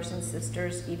LGBT brothers and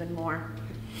sisters even more.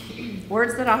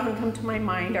 Words that often come to my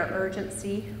mind are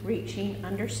urgency, reaching,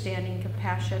 understanding,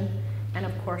 compassion, and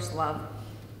of course, love.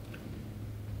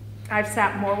 I've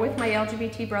sat more with my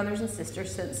LGBT brothers and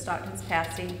sisters since Stockton's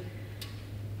passing.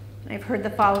 I've heard the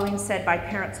following said by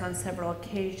parents on several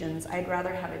occasions: I'd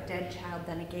rather have a dead child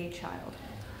than a gay child.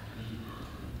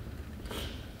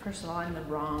 First of all, I'm the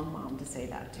wrong mom to say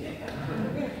that to.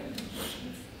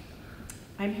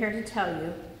 I'm here to tell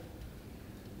you,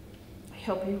 I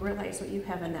hope you realize what you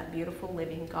have in that beautiful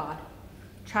living God,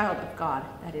 child of God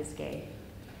that is gay.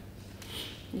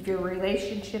 If your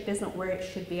relationship isn't where it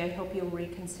should be, I hope you'll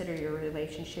reconsider your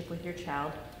relationship with your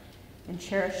child and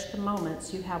cherish the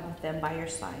moments you have with them by your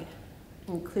side.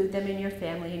 Include them in your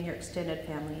family and your extended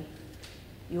family.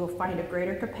 You will find a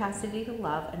greater capacity to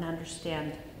love and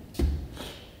understand.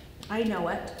 I know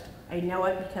it. I know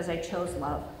it because I chose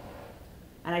love.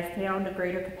 And I found a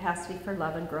greater capacity for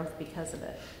love and growth because of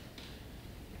it.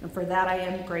 And for that, I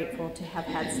am grateful to have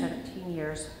had 17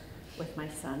 years with my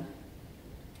son.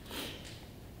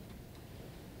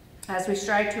 As we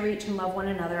strive to reach and love one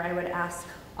another, I would ask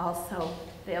also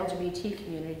the LGBT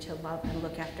community to love and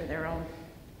look after their own.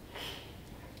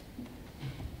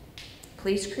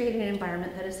 Please create an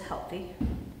environment that is healthy,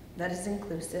 that is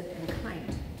inclusive and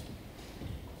kind.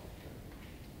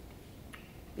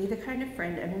 Be the kind of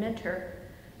friend and mentor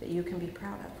that you can be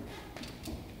proud of.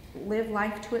 Live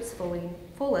life to its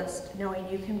fullest, knowing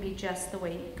you can be just the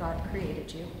way God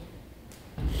created you.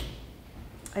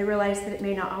 I realize that it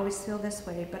may not always feel this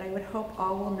way, but I would hope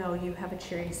all will know you have a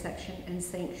cheering section and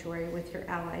sanctuary with your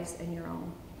allies and your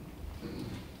own.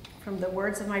 From the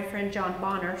words of my friend John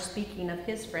Bonner, speaking of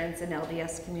his friends in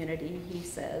LDS community, he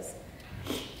says,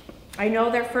 I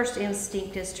know their first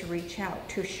instinct is to reach out,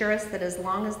 to assure us that as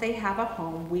long as they have a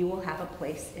home, we will have a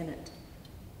place in it.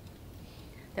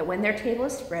 That when their table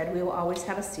is spread, we will always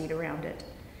have a seat around it.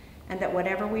 And that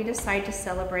whatever we decide to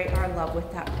celebrate our love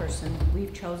with that person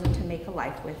we've chosen to make a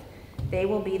life with, they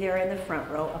will be there in the front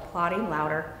row, applauding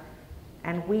louder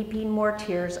and weeping more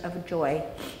tears of joy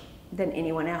than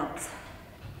anyone else.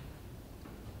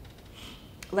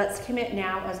 Let's commit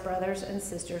now as brothers and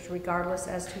sisters, regardless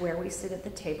as to where we sit at the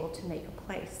table, to make a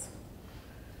place.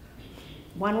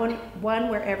 One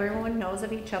where everyone knows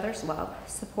of each other's love,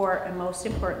 support, and most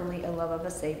importantly, a love of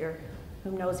a Savior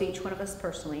who knows each one of us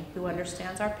personally, who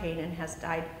understands our pain and has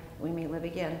died we may live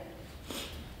again.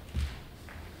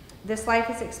 This life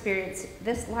experience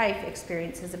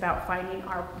is about finding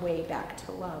our way back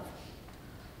to love.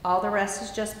 All the rest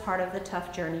is just part of the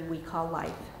tough journey we call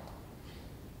life.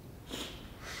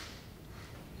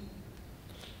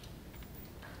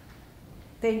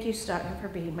 Thank you, Stockton, for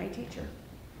being my teacher.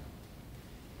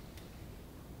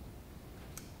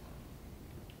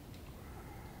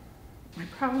 My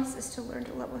promise is to learn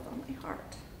to love with all my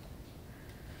heart.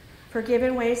 Forgive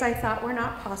in ways I thought were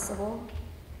not possible.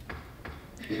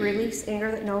 Release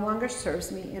anger that no longer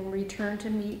serves me and return to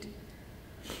meet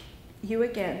you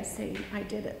again, saying, I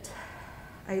did it.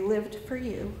 I lived for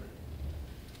you.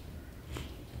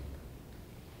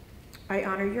 I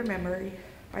honor your memory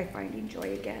by finding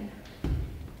joy again.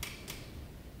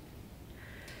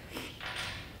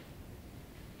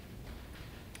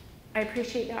 I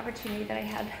appreciate the opportunity that I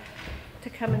had to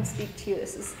come and speak to you.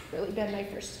 This has really been my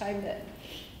first time that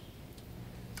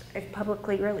I've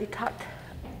publicly really talked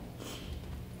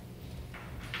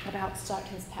about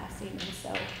Stockton's passing, and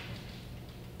so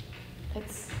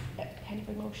it's kind of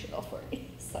emotional for me,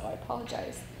 so I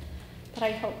apologize. But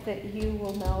I hope that you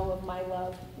will know of my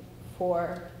love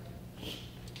for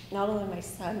not only my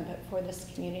son, but for this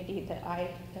community that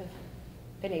I have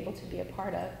been able to be a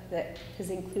part of, that has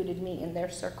included me in their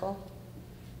circle.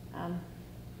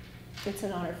 It's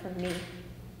an honor for me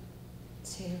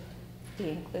to be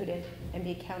included and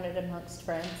be counted amongst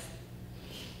friends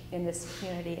in this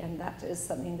community, and that is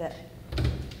something that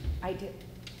I do.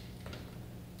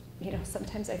 You know,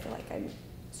 sometimes I feel like I'm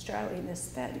straddling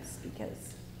this fence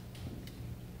because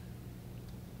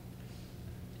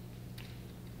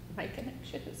my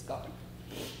connection is gone.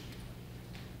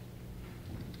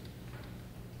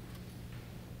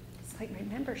 It's like my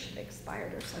membership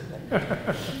expired or something.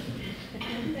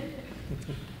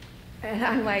 And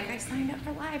I'm like, I signed up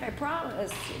for live, I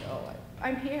promise, you know,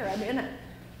 I'm here, I'm in it.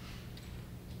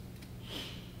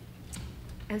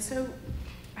 And so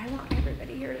I want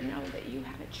everybody here to know that you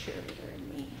have a cheerleader in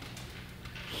me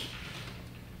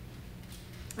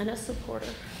and a supporter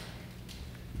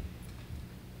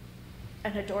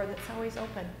and a door that's always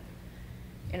open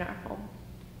in our home.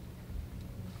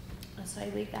 And so I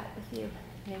leave that with you. In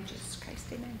the name of Jesus Christ,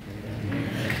 amen.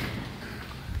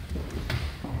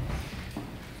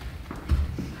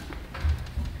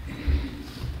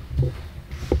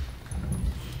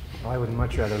 I would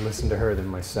much rather listen to her than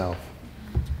myself.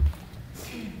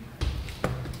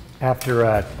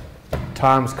 After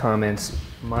Tom's comments,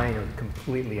 mine are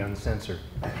completely uncensored.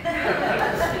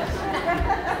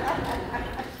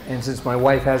 And since my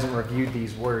wife hasn't reviewed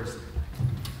these words,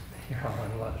 you're all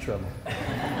in a lot of trouble.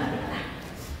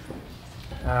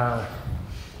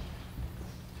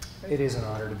 It is an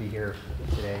honor to be here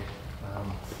today.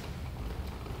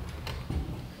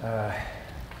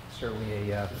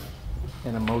 Certainly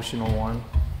an emotional one.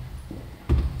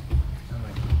 Oh,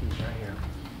 my keys right here.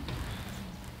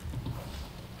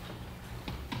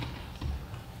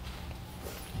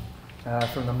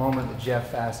 From the moment that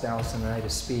Jeff asked Alyson and I to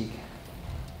speak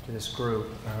to this group,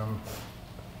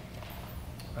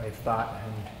 I've thought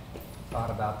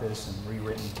about this and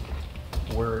rewritten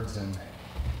words and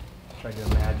tried to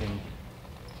imagine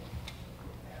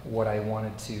what I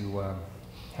wanted to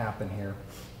happen here.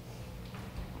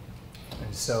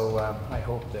 And so I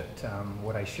hope that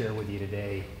what I share with you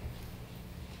today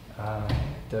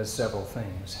does several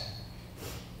things.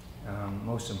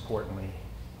 Most importantly,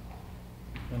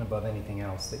 and above anything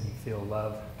else, that you feel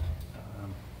love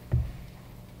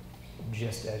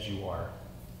just as you are.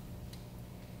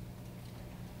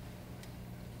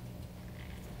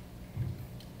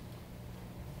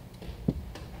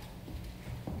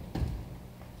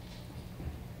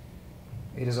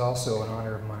 It is also an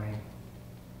honor of mine,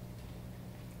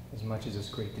 as much as it's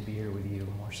great to be here with you,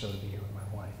 more so to be here with my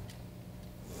wife.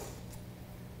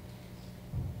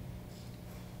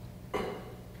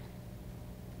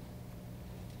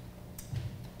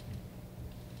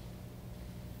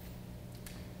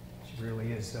 She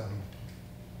really is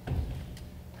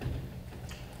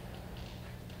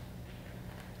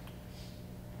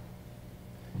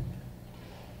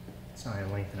sorry, I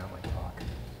lengthen out my talk.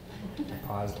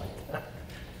 Pause like that.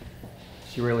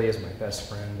 She really is my best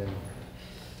friend,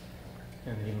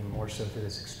 and even more so through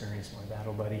this experience, my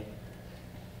battle buddy.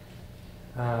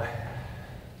 I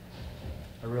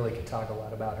really could talk a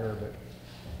lot about her, but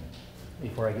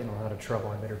before I get in a lot of trouble,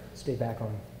 I better stay back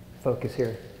on focus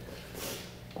here.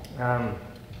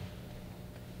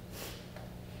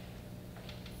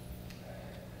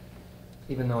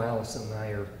 Even though Alyson and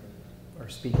I are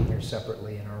speaking here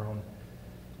separately in our own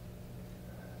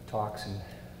talks and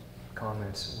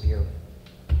comments,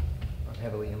 I'm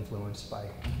heavily influenced by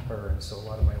her, and so a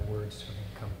lot of my words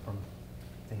come from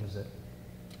things that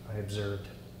I observed,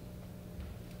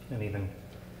 and even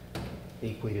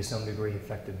equally to some degree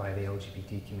affected by the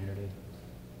LGBT community.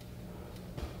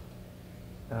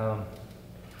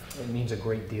 It means a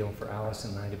great deal for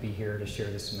Alyson and I to be here to share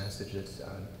this message that's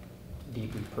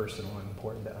deeply personal and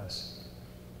important to us.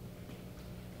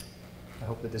 I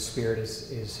hope that the Spirit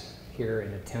is here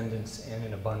in attendance and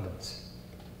in abundance.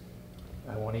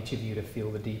 I want each of you to feel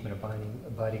the deep and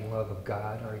abiding love of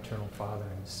God, our eternal Father,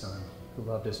 and His Son, who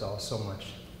loved us all so much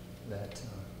that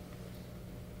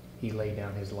He laid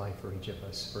down His life for each of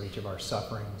us, for each of our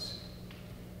sufferings,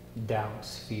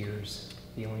 doubts, fears,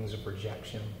 feelings of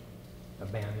rejection,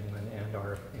 abandonment, and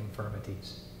our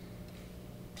infirmities.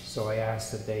 So I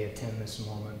ask that they attend this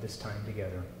moment, this time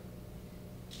together.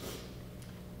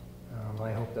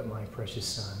 I hope that my precious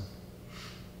son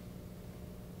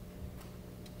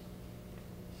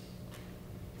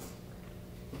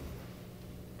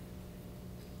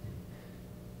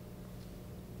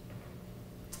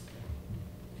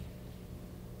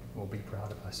will be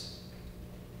proud of us.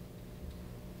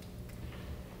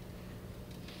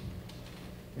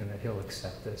 And that he'll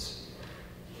accept this.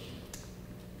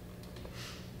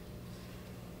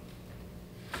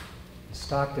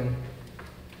 Stockton.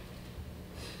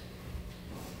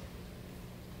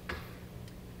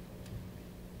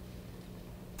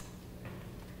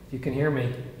 If you can hear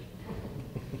me.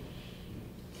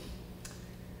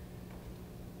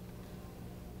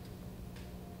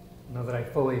 Know that I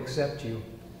fully accept you.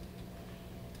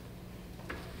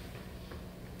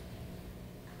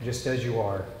 Just as you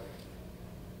are.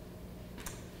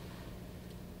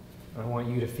 I want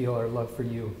you to feel our love for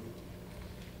you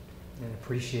and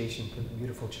appreciation for the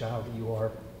beautiful child that you are.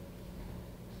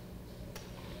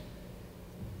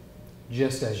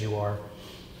 Just as you are.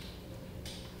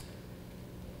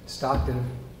 Stockton,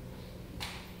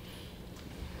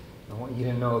 I want you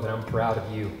to know that I'm proud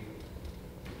of you.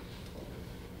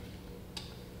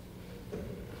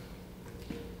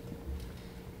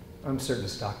 I'm certain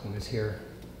Stockton is here,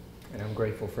 and I'm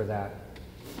grateful for that.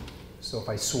 So if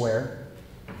I swear,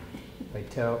 if I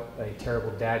tell a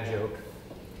terrible dad joke,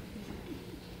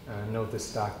 note that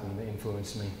Stockton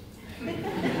influenced me.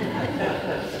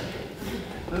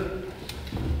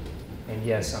 And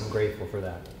yes, I'm grateful for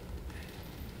that.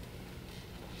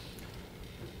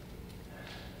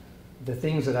 The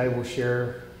things that I will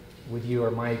share with you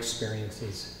are my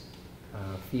experiences,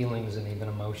 feelings, and even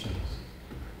emotions.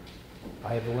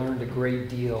 I have learned a great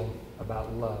deal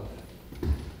about love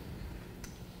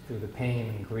through the pain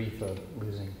and grief of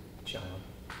losing a child.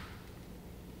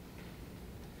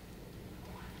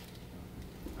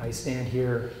 I stand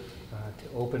here to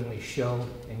openly show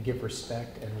and give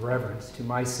respect and reverence to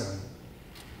my son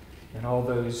and all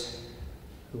those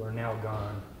who are now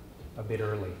gone a bit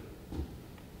early.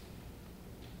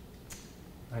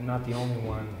 I'm not the only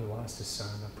one who lost a son,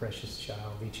 a precious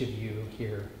child. Each of you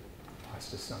here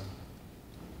lost a son,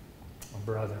 a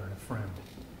brother, and a friend.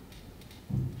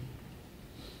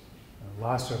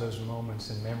 Lost are those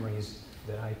moments and memories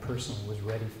that I personally was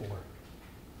ready for.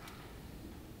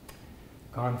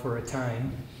 Gone for a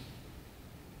time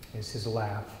is his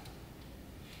laugh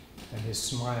and his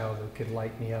smile that could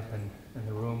light me up in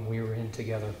the room we were in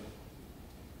together.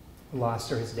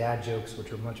 Lost are his dad jokes,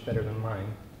 which are much better than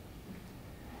mine.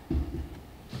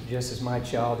 Just as my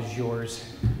child is yours,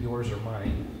 yours are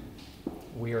mine.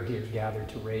 We are here gathered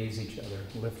to raise each other,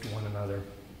 lift one another,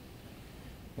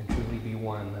 and truly be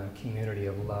one, a community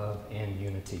of love and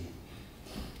unity.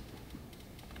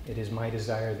 It is my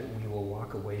desire that we will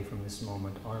walk away from this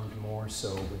moment armed more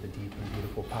so with the deep and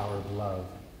beautiful power of love,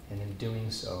 and in doing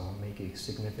so, make a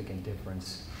significant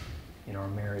difference in our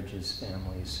marriages,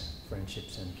 families,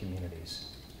 friendships, and communities.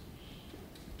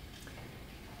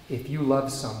 If you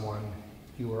love someone,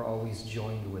 you are always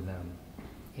joined with them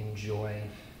in joy,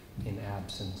 in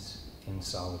absence, in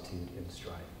solitude, in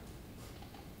strife.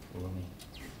 Rumi.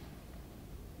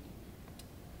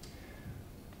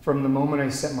 From the moment I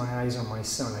set my eyes on my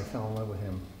son, I fell in love with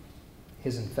him.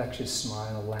 His infectious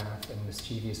smile, laugh, and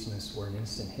mischievousness were an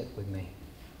instant hit with me.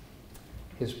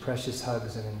 His precious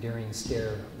hugs and endearing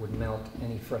stare would melt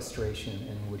any frustration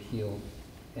and would heal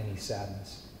any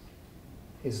sadness.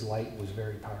 His light was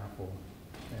very powerful,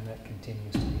 and that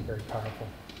continues to be very powerful.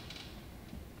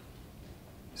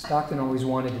 Stockton always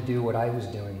wanted to do what I was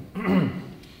doing.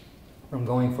 From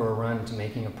going for a run to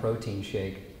making a protein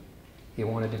shake, he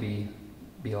wanted to be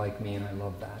like me, and I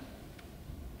love that.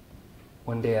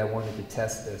 One day I wanted to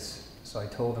test this, so I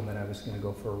told him that I was going to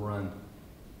go for a run.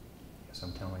 Yes,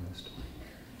 I'm telling this story.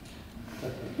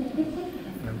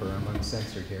 Remember, I'm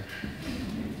uncensored here.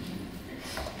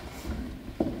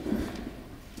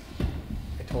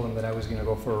 I told him that I was going to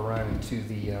go for a run, and to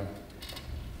the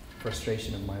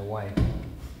frustration of my wife,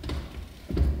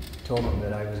 told him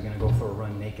that I was going to go for a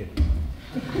run naked.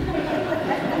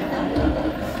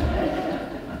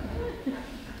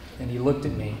 And he looked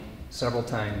at me several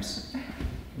times,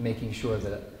 making sure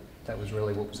that that was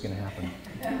really what was going to happen.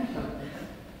 You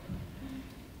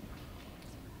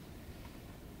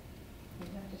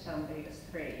have to tell him that he was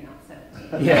 3, not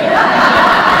 17. Yeah.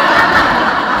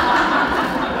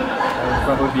 That would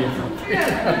probably be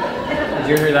appropriate. Did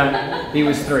you hear that? He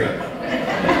was 3.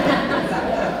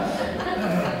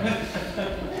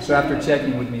 So after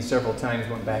checking with me several times,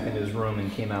 went back into his room and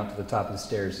came out to the top of the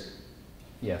stairs.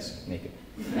 Yes, naked.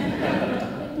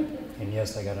 And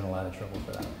yes, I got in a lot of trouble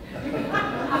for that.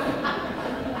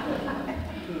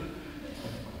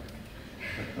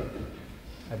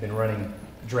 I've been running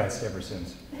dressed ever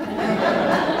since.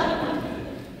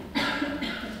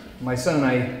 My son and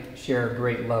I share a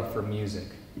great love for music.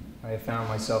 I have found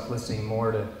myself listening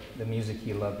more to the music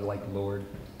he loved, like Lord.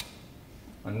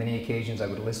 On many occasions, I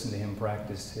would listen to him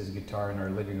practice his guitar in our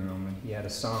living room, and he had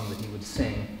a song that he would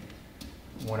sing,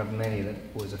 one of many that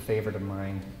was a favorite of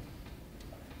mine,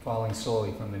 falling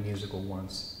slowly from the musical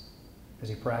Once. As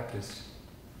he practiced,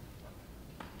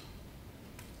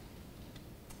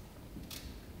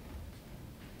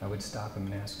 I would stop him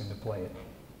and ask him to play it.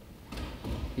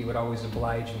 He would always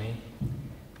oblige me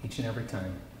each and every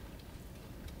time.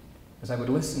 As I would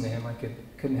listen to him, I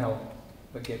couldn't help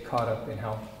but get caught up in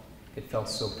how it felt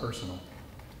so personal.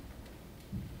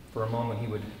 For a moment, he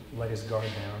would let his guard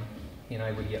down. He and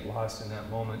I would get lost in that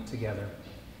moment together.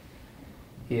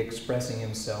 He expressing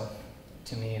himself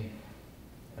to me,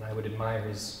 and I would admire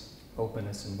his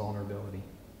openness and vulnerability.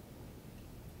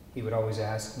 He would always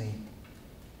ask me,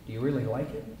 "Do you really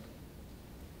like it?"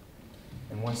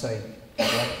 And once I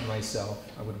left myself,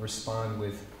 I would respond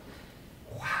with,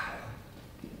 "Wow."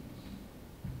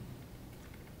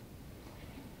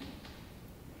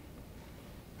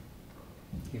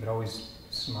 He would always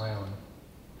smile and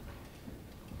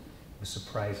was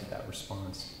surprised at that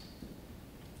response.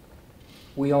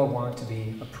 We all want to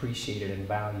be appreciated and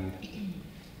valued,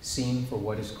 seen for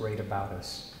what is great about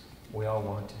us. We all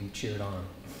want to be cheered on.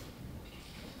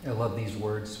 I love these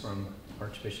words from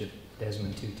Archbishop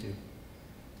Desmond Tutu.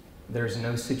 There is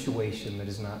no situation that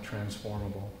is not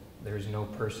transformable. There is no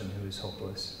person who is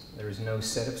hopeless. There is no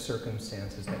set of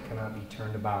circumstances that cannot be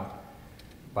turned about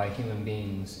by human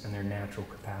beings and their natural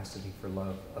capacity for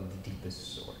love of the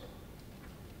deepest sort.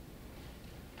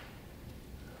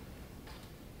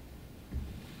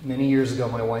 Many years ago,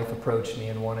 my wife approached me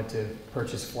and wanted to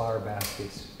purchase flower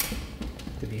baskets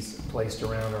to be placed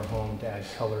around our home to add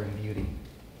color and beauty.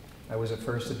 I was at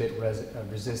first a bit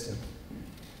resistant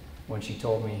when she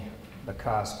told me the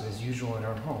cost, but as usual in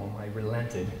our home, I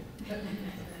relented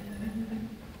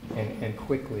and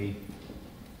quickly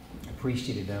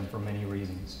appreciated them for many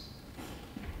reasons.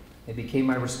 It became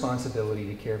my responsibility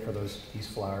to care for these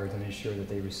flowers and ensure that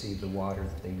they received the water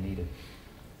that they needed.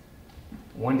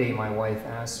 One day my wife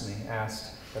asked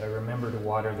that I remember to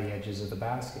water the edges of the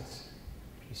baskets.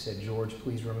 She said, "George,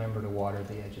 please remember to water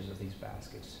the edges of these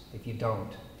baskets. If you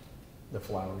don't, the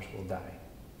flowers will die."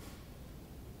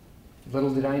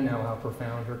 Little did I know how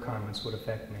profound her comments would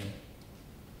affect me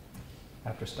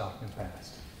after Stockton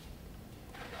passed.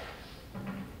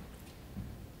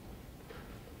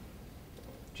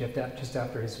 Just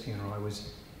after his funeral, I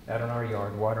was out in our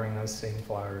yard watering those same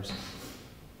flowers.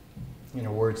 And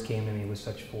her words came to me with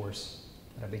such force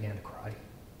that I began to cry.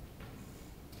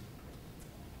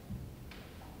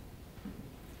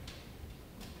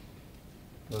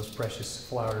 Those precious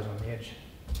flowers on the edge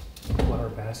of the flower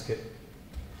basket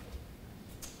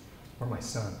were my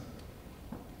son,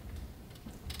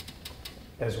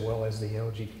 as well as the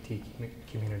LGBT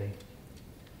community,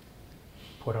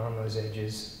 put on those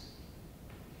edges,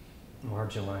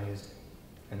 marginalized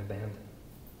and abandoned.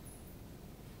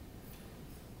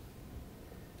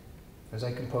 As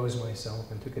I composed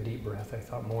myself and took a deep breath, I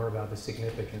thought more about the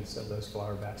significance of those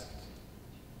flower baskets.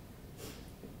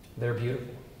 They're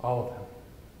beautiful, all of them,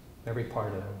 every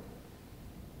part of them.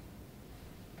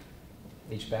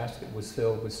 Each basket was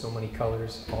filled with so many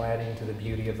colors, all adding to the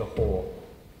beauty of the whole.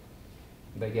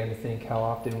 I began to think how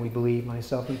often we believe,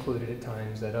 myself included at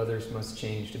times, that others must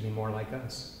change to be more like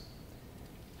us.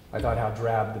 I thought how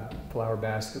drab the flower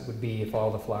basket would be if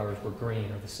all the flowers were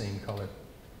green or the same color,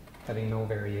 having no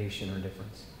variation or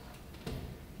difference.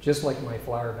 Just like my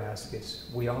flower baskets,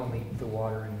 we all need the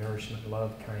water and nourishment,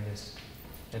 love, kindness,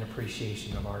 and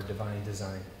appreciation of our divine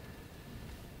design.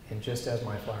 And just as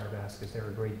my flower baskets, there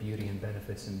are great beauty and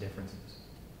benefits in differences.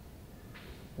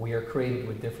 We are created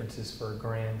with differences for a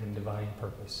grand and divine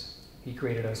purpose. He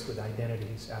created us with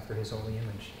identities after his holy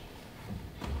image.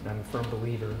 And I'm a firm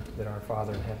believer that our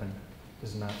Father in heaven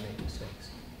does not make mistakes.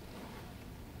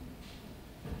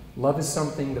 Love is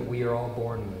something that we are all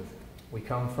born with. We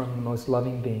come from the most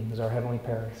loving beings, our heavenly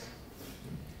parents,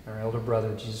 our elder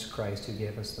brother, Jesus Christ, who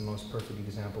gave us the most perfect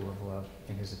example of love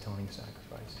in his atoning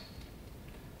sacrifice.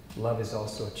 Love is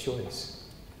also a choice.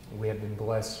 We have been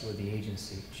blessed with the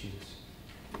agency to choose.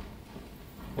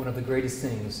 One of the greatest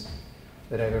things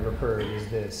that I've ever heard is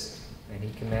this, and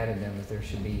he commanded them that there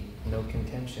should be no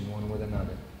contention one with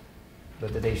another,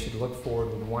 but that they should look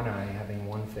forward with one eye, having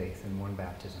one faith and one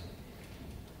baptism,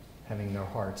 having their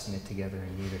hearts knit together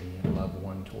in unity and love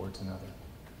one towards another.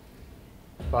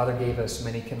 Father gave us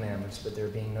many commandments, but there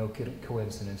being no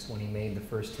coincidence when he made the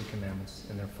first two commandments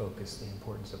and their focus, the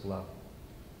importance of love.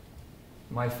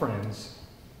 My friends,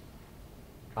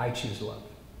 I choose love.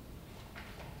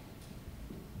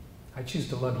 I choose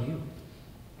to love you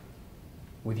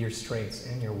with your strengths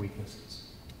and your weaknesses,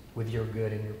 with your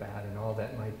good and your bad and all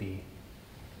that might be,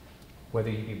 whether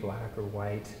you be black or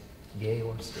white, gay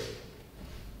or straight.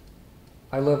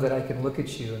 I love that I can look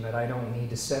at you and that I don't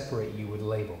need to separate you with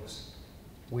labels.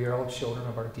 We are all children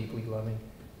of our deeply loving,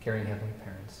 caring heavenly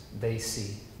parents. They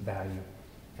see, value,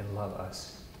 and love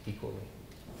us equally.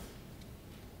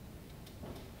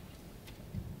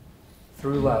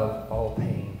 Through love, all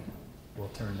pain will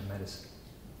turn to medicine.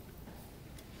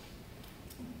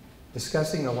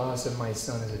 Discussing the loss of my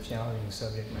son is a challenging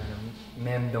subject matter.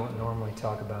 Men don't normally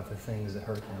talk about the things that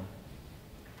hurt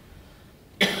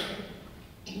them.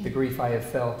 The grief I have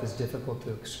felt is difficult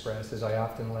to express, as I'm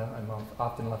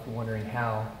often left wondering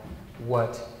how,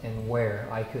 what, and where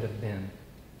I could have been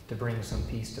to bring some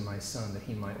peace to my son that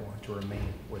he might want to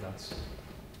remain with us.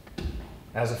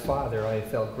 As a father, I have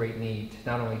felt great need to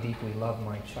not only deeply love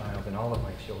my child and all of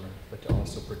my children, but to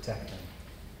also protect them.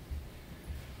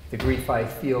 The grief I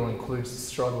feel includes the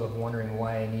struggle of wondering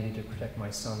why I needed to protect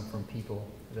my son from people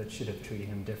that should have treated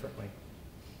him differently.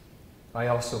 I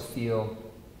also feel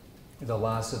the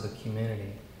loss of the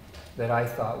community that I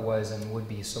thought was and would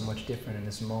be so much different in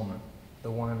this moment, the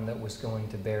one that was going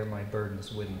to bear my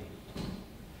burdens with me.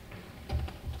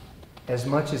 As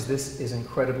much as this is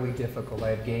incredibly difficult, I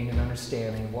have gained an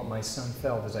understanding of what my son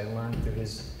felt as I learned through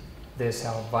this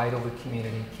how vital the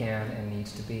community can and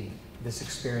needs to be. This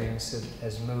experience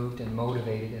has moved and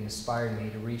motivated and inspired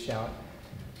me to reach out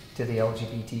to the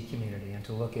LGBT community and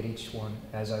to look at each one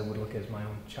as I would look at my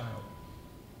own child.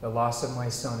 The loss of my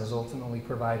son has ultimately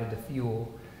provided the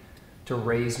fuel to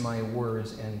raise my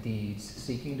words and deeds,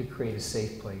 seeking to create a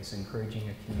safe place, encouraging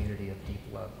a community of deep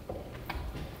love.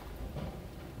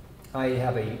 I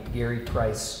have a Gary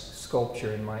Price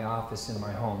sculpture in my office in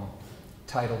my home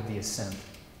titled The Ascent.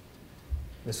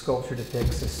 The sculpture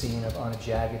depicts a scene on a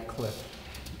jagged cliff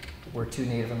where two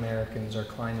Native Americans are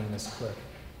climbing this cliff.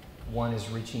 One is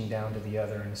reaching down to the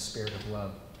other in a spirit of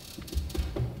love.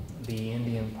 The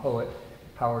Indian poet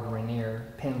Howard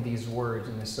Rainier penned these words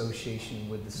in association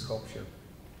with the sculpture,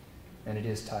 and it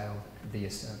is titled The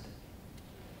Ascent.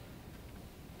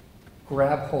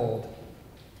 Grab hold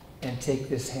and take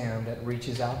this hand that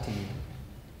reaches out to you.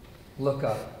 Look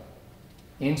up.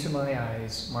 Into my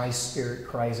eyes, my spirit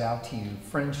cries out to you.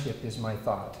 Friendship is my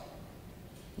thought.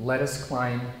 Let us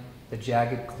climb the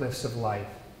jagged cliffs of life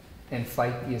and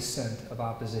fight the ascent of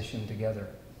opposition together.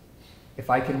 If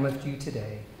I can lift you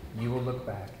today, you will look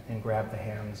back and grab the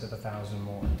hands of 1,000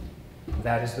 more.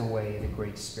 That is the way the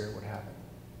Great Spirit would have it.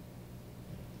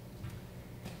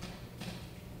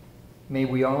 May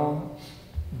we all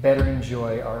better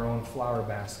enjoy our own flower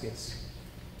baskets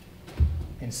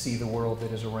and see the world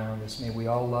that is around us. May we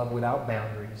all love without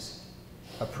boundaries,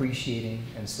 appreciating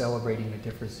and celebrating the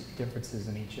differences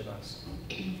in each of us.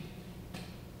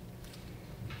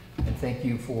 And thank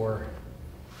you for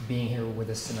being here with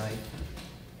us tonight.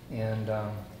 And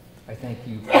I thank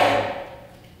you for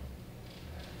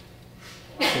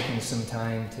taking some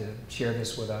time to share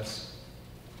this with us.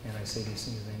 And I say these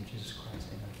things in the name of Jesus Christ.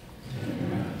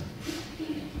 Amen.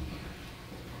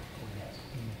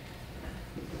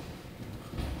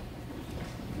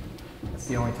 That's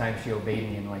the only time she obeyed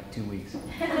me in like 2 weeks.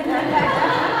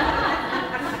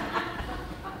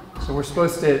 So we're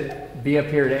supposed to be up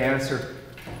here to answer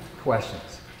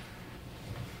questions.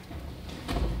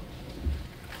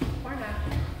 Or not.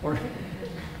 Or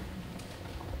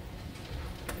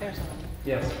There's one.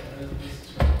 yes. You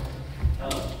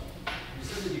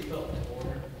said that you felt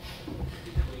torn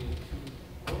between two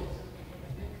quotes,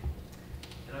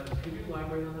 I think. Could you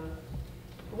elaborate on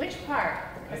that? Which part?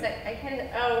 Because I kind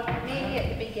of, maybe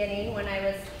at the beginning when I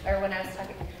was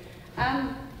talking.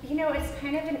 You know, it's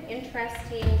kind of an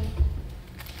interesting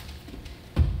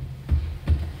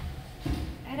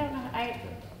I don't know,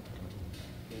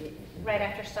 right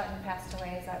after Stockton passed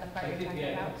away, is that the part I you're think, talking yeah,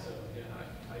 I about? think so, yeah.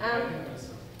 I think that's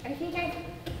so. I think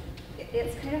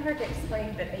it's kind of hard to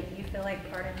explain, but you feel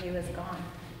like part of you is gone.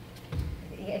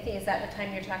 I think, is that the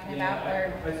time you're talking about,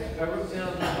 or? I think I wrote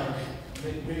down,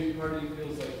 maybe part of you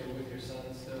feels like you're with your son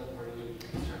still, part of you is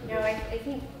trying to. No, I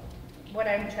think what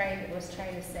I'm was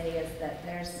trying to say is that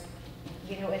there's,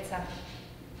 you know, it's a,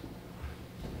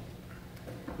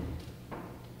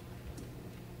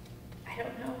 I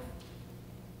don't know.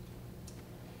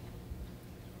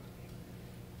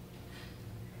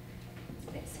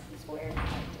 It sounds weird. I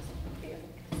just feel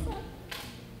so.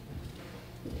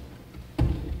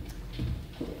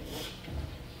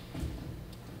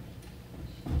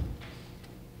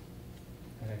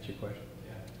 That's your question.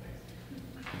 Yeah,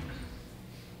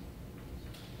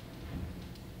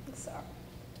 thanks. So,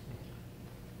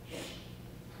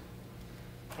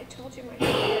 I told you my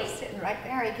brother was sitting right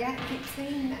there. I can't keep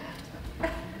saying that. Do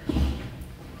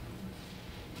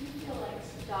you feel like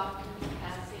Stockton's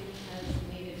passing has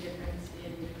made a difference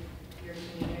in your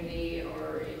community or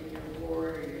in your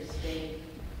ward or your state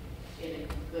in a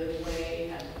good way?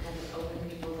 Has it opened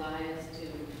people's eyes to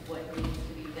what needs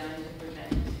to be done to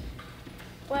prevent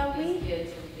these kids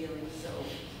from feeling so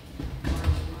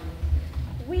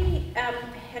marginalized? We had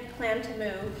planned to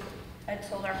move and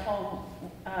sold our home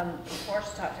before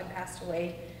Stockton passed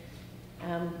away.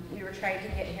 We were trying to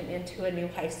get him into a new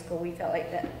high school. We felt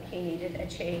like that he needed a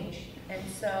change. And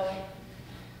so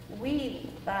we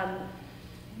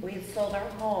sold our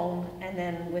home, and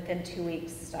then within 2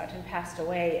 weeks, Stockton passed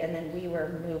away, and then we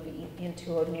were moving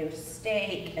into a new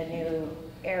state, a new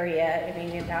area. I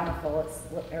mean, in Bountiful, it's,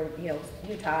 or, you know,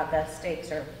 Utah, the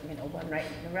states are, you know, one right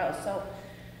in a row. So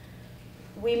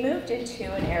we moved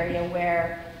into an area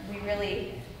where we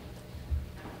really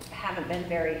haven't been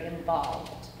very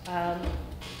involved. I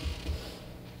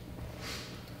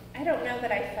don't know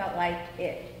that I felt like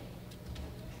it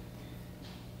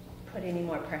put any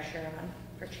more pressure on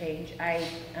for change.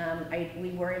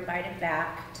 We were invited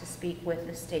back to speak with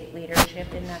the state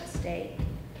leadership in that state.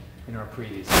 In our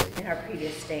previous state. In our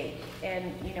previous state.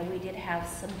 And, you know, we did have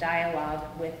some dialogue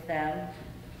with them,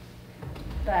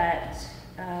 but,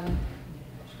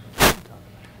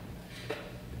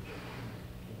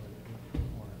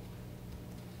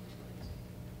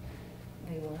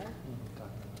 they were?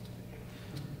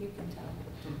 You can tell.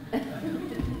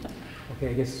 Okay,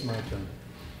 I guess it's my turn.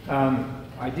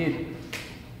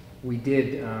 We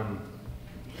did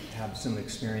have some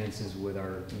experiences with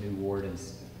our new ward and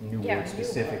new ward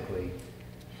specifically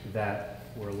that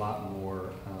were a lot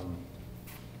more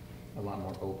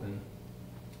open.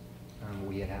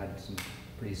 We had some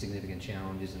pretty significant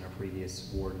challenges in our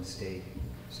previous ward and state,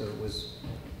 so it was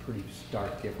a pretty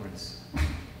stark difference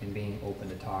in being open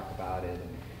to talk about it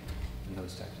and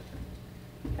those types of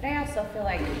things. But I also feel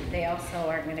like they also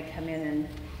aren't going to come in and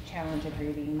challenge a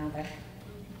grieving mother,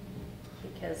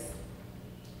 because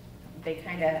I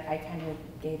kind of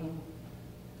gave them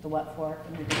the what for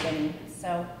from the beginning.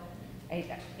 So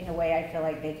in a way, I feel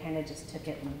like they kind of just took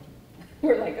it and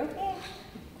were like, okay,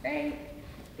 great,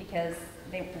 because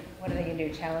what are they going to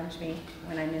do, challenge me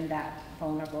when I'm in that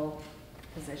vulnerable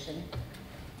position?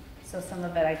 So some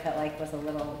of it I felt like was a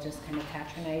little just kind of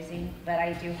patronizing, but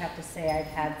I do have to say I've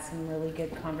had some really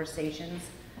good conversations.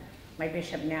 My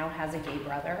bishop now has a gay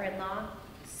brother-in-law,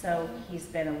 so he's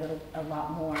been a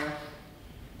lot more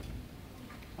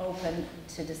open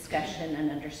to discussion and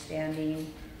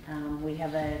understanding. We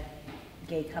have a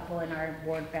gay couple in our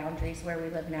ward boundaries where we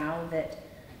live now that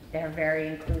they're very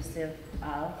inclusive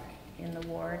of in the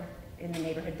ward, in the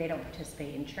neighborhood. They don't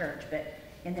participate in church, but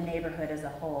in the neighborhood as a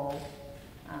whole,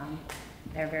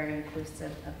 they're very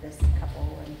inclusive of this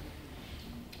couple, and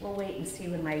we'll wait and see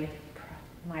when my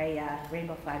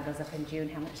rainbow flag goes up in June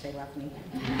how much they love me.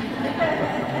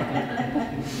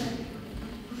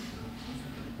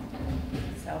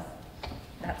 So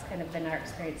that's kind of been our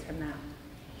experience from that.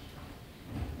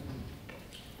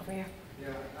 Over here.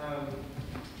 Yeah,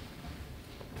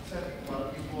 so I think a lot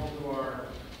of people who are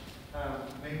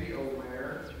maybe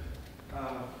aware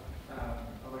of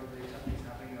like the tough things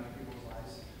happening in other people's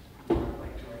lives, who are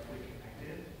like directly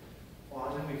connected. A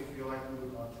lot of them we feel like we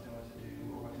would love to know what to do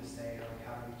or what to say or like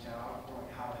how to reach out or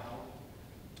like how to help,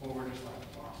 or we're just like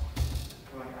lost.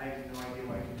 We're like, I have no idea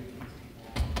what I can do for these people.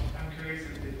 I'm curious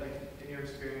if like in your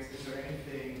experience, is there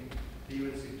anything that you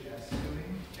would suggest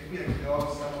doing? If we like know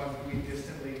of someone who we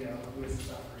distantly know who is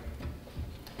suffering.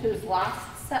 Who's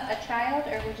lost a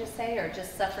child, or would you say, or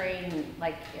just suffering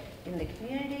like in the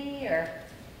community, or?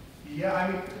 Yeah,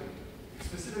 I mean,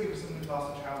 specifically for someone who's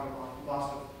lost a child or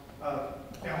lost a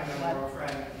family member or a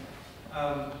friend,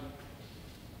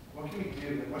 What can we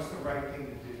do? And what's the right thing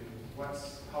to do?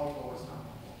 What's helpful, what's not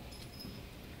helpful?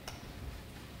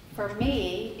 For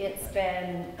me, it's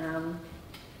been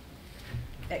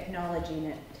acknowledging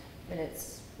it, that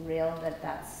it's real, that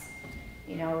that's,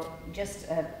 you know, just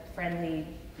a friendly,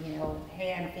 you know,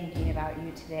 hey, I'm thinking about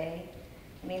you today.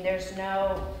 I mean, there's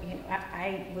no, you know,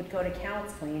 I would go to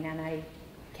counseling and I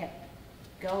kept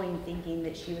going thinking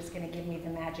that she was going to give me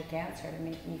the magic answer to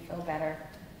make me feel better,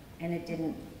 and it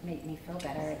didn't make me feel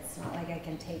better. It's not like I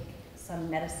can take some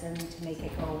medicine to make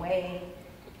it go away.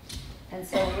 And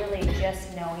so really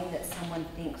just knowing that someone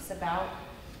thinks about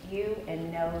you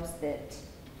and knows that,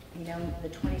 you know, the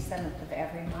 27th of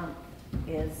every month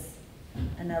is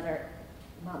another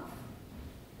month.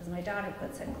 Because my daughter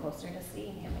puts it closer to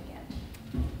seeing him again.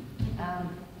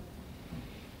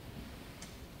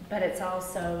 But it's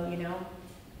also, you know,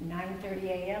 9:30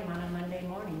 a.m. on a Monday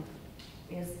morning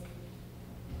is,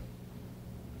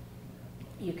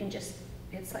 you can just,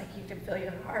 it's like you can feel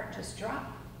your heart just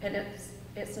drop. And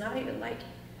it's not even like,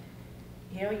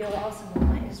 you know, you'll also go,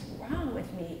 what is wrong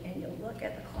with me? And you'll look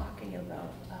at the clock and you'll go,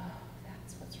 oh,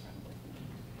 that's what's wrong with me.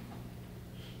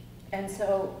 And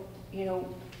so, you know,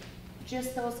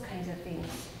 just those kinds of things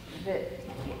that,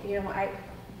 you know, I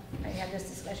had this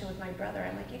discussion with my brother.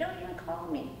 I'm like, you don't even call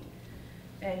me.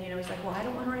 And, you know, he's like, well, I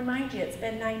don't want to remind you. It's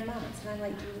been 9 months. And I'm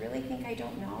like, do you really think I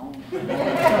don't know? You know?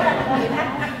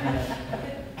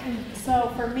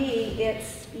 So for me,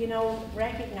 it's, you know,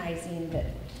 recognizing that,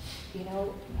 you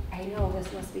know, I know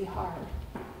this must be hard,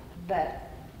 but,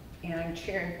 you know, I'm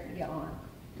cheering you on,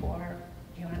 or,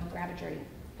 you know, I'll grab a drink,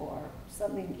 or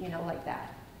something, you know, like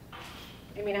that.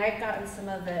 I mean, I've gotten some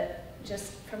of the,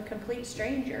 just from complete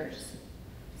strangers,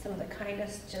 some of the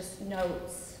kindest just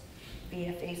notes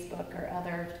via Facebook or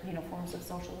other, you know, forms of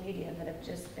social media that have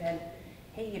just been,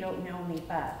 hey, you don't know me,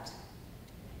 but.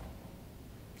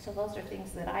 So those are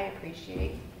things that I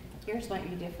appreciate. Yours might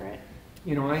be different.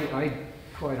 You know, I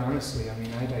quite honestly, I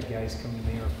mean, I've had guys come to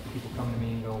me, or people come to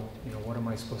me and go, you know, what am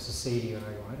I supposed to say to you? And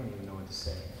I go, I don't even know what to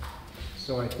say.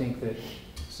 So I think that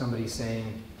somebody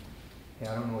saying, hey,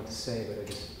 I don't know what to say,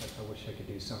 but I wish I could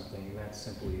do something, and that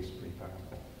simply is pretty powerful.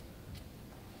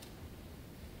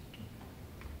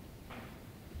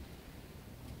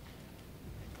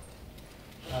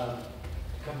 A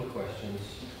couple of questions.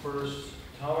 First,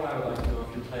 Tom and I would like to know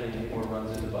if you're planning any more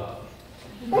runs in the buff.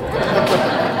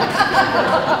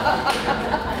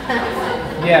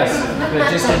 Yes,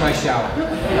 but just in my shower.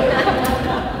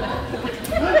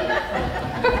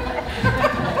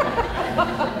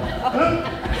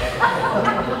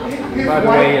 By the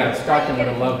way, Stockton would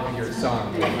have loved your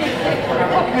song.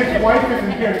 His wife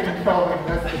isn't here to control him,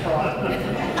 that's the problem.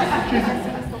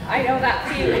 I know that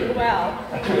feeling well.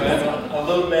 I'm a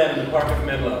lone man in the Park of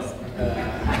Menlo.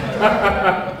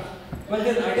 But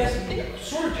then I guess it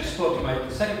sort of just spoke to the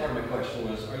second part of my question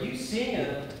was, are you seeing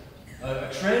a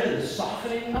trend in the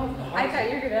softening? Oh, of the I heart? thought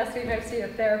you were going to ask me if I've seen a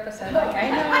therapist. I'm like, I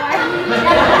know, I need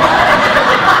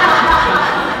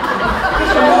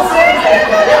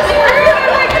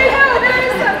there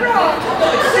is something wrong.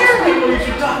 Like 6 people you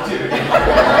should talk to.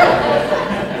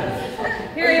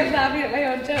 Here I am laughing at my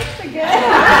own jokes again.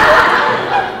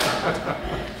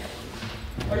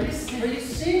 Are you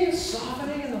seeing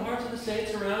softening in the hearts of the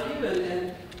saints around you?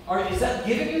 And is that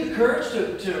giving you the courage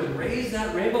to raise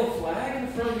that rainbow flag in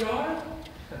the front yard?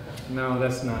 No,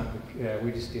 that's not. Yeah,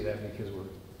 we just do that because we're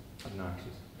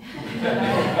obnoxious.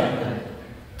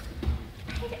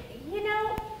 You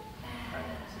know,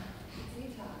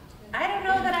 I don't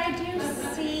know that I do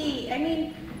see, I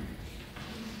mean,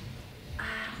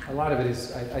 A lot of it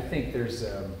is, I think there's,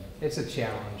 it's a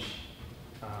challenge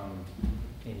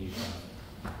in Utah.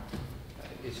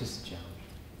 It's just a challenge.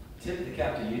 Tip the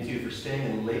cap to you two for staying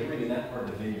and laboring in that part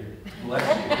of the vineyard. Bless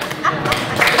you.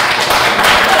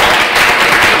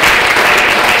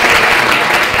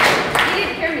 you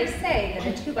didn't hear me say that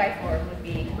a 2x4 would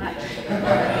be much.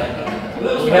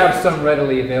 We have some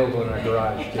readily available in our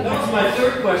garage, too. That was my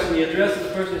third question. The address of the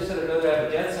person who said I know they have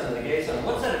a dead son and a gay son.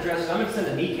 What's that address? I'm going to send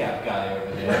a kneecap guy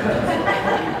over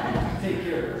there. Take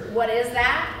care of her. What is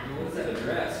that? What's that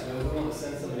address? We want to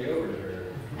send somebody over to her.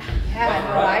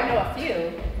 Yeah, well, I know a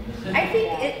few. I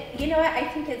think it, you know what, I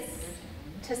think it's,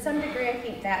 to some degree, I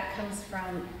think that comes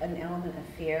from an element of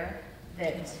fear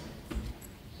that,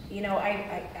 you know,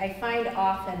 I find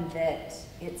often that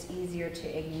it's easier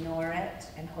to ignore it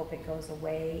and hope it goes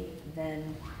away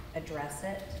than address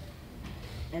it.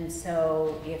 And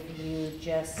so if you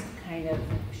just kind of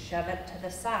shove it to the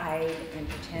side and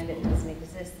pretend it doesn't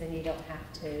exist, then you don't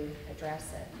have to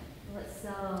address it. Well, it's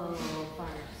so far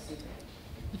stupid.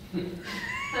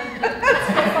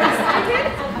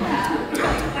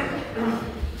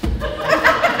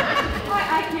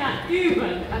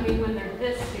 I mean, when they're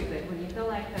this stupid, when you feel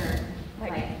like they're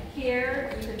like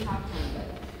here, you can talk to them, but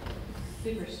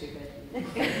super stupid. There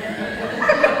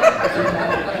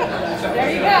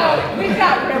you go. We've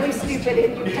got really stupid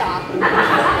in Utah.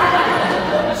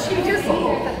 She just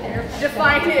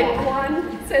defined it in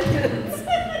one sentence.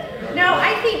 No,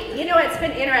 I think, you know, it's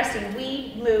been interesting.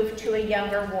 We moved to a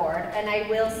younger ward, and I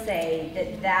will say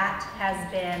that that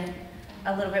has been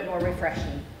a little bit more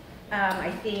refreshing.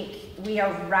 I think we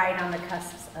are right on the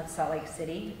cusp of Salt Lake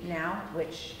City now,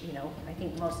 which, you know, I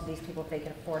think most of these people, if they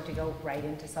could afford to go right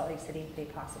into Salt Lake City, they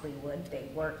possibly would. They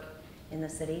work in the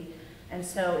city. And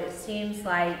so it seems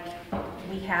like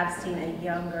we have seen a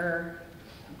younger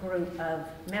group of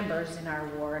members in our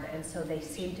ward, and so they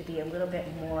seem to be a little bit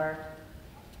more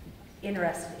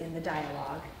interested in the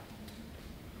dialogue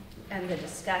and the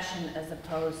discussion as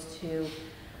opposed to,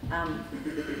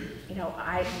 you know,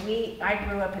 I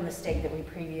grew up in the state that we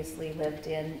previously lived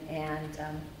in, and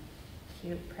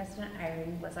cute President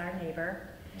Irene was our neighbor,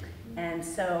 and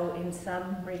so in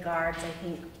some regards, I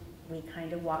think we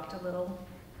kind of walked a little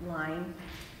line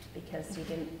because he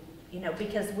didn't, you know,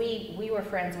 because we were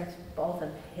friends with both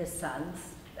of his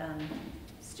sons,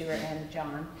 Stuart and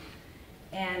John,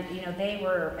 and you know they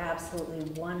were absolutely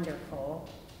wonderful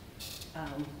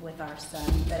with our son,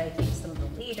 but I think some of the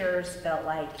leaders felt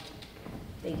like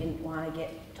they didn't want to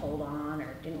get told on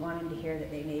or didn't want him to hear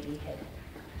that they maybe had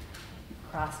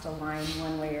crossed a line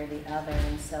one way or the other,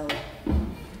 and so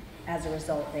as a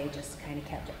result they just kind of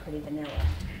kept it pretty vanilla.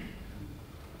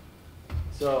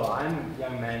 So I'm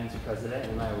Young Men's president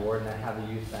in my ward, and I have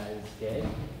a youth that is gay.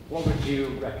 What would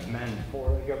you recommend for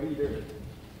like a leader?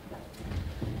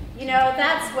 You know,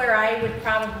 that's where I would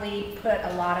probably put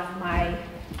a lot of my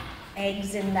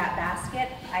eggs in that basket.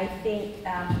 I think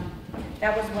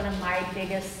that was one of my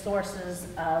biggest sources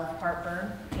of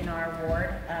heartburn in our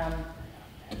ward.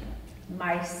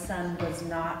 My son was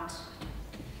not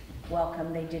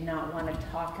welcome. They did not want to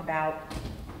talk about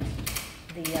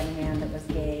the young man that was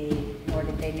gay, nor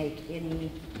did they make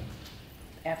any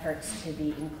efforts to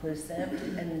be inclusive.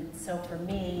 And so for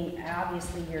me,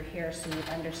 obviously you're here so you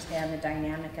understand the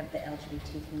dynamic of the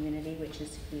LGBT community, which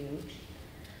is huge.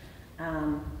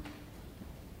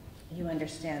 You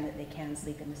understand that they can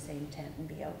sleep in the same tent and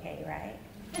be okay, right?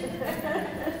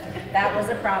 That was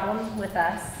a problem with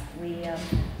us. We,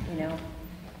 you know,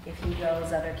 if he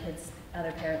goes, other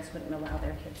parents wouldn't allow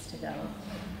their kids to go.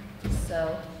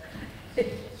 So.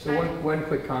 So one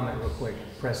quick comment real quick.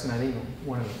 Preston, I think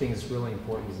one of the things that's really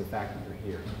important is the fact that you're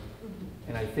here.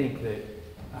 And I think that,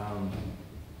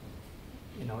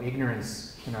 you know,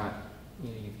 ignorance cannot,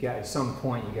 you know, you've got, at some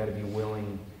point you've got to be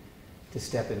willing to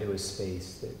step into a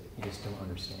space that you just don't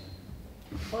understand.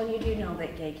 Well, you do know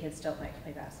that gay kids don't like to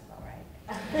play basketball, right?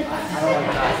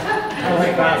 I don't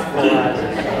like basketball.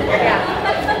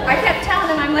 Yeah. I kept telling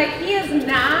him, I'm like, he is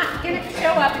not going to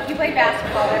show up if you play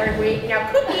basketball every week.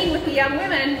 Now, cooking with the young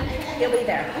women, he'll be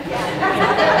there.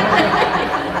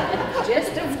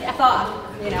 Just a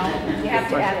thought, you know, you have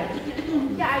to add it.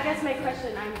 Yeah, I guess my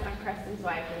question, I'm Preston's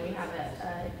wife, and we have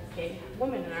a gay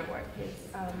woman in our ward,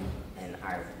 and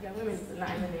our young women's, and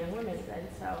I'm in the young women's, and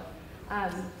so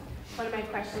one of my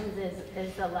questions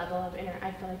is the level of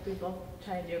I feel like we both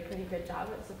try to do a pretty good job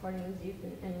at supporting these youth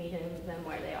and meeting them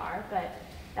where they are, but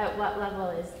at what level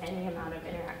is any amount of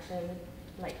interaction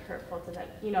like hurtful to them?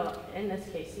 You know, in this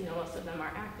case, you know, most of them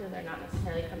are active, they're not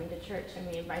necessarily coming to church, and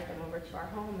we invite them over to our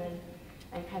home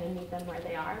and kind of meet them where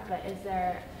they are, but is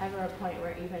there ever a point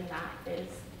where even that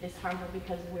is harmful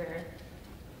because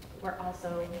we're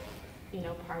also, you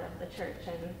know, part of the church?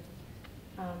 And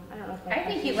I don't know if I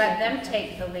think you let them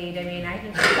take the lead. I mean, I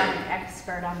think you've got an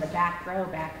expert on the back row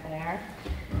back there,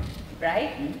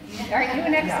 right? Aren't you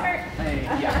an expert?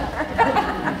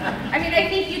 Yeah. I mean, I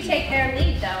think you take their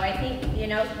lead, though. I think, you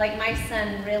know, like my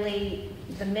son really,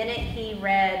 the minute he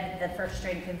read the First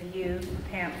Strength of Youth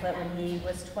pamphlet when he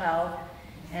was 12,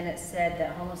 and it said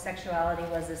that homosexuality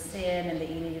was a sin and that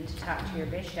you needed to talk to your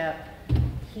bishop,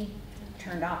 he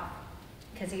turned off.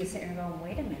 Because he was sitting there going,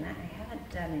 wait a minute, I haven't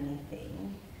done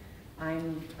anything.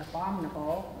 I'm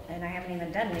abominable, and I haven't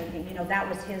even done anything. You know, that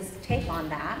was his take on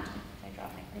that. I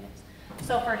dropped my Kleenex.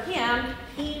 So for him,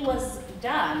 he was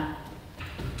done.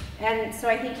 And so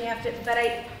I think you have to, but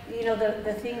you know,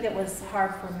 the thing that was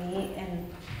hard for me,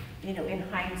 and, you know, in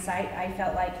hindsight, I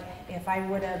felt like if I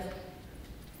would have,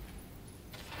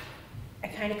 I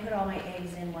kind of put all my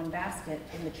eggs in one basket,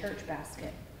 in the church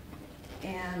basket.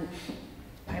 And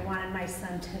I wanted my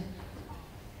son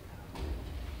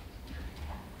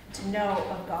to know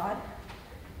of God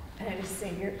and his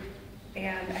Savior,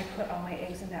 and I put all my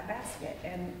eggs in that basket,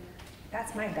 and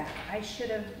that's my bad. I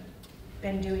should have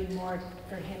been doing more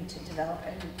for him to develop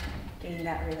and gain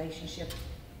that relationship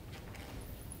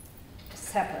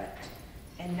separate,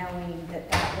 and knowing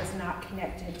that that was not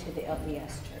connected to the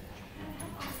LDS church.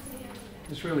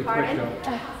 Just really quick Pardon?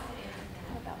 though.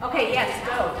 Okay, yes,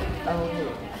 go.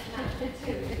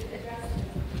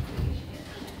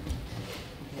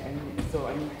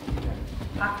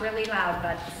 Talk really loud,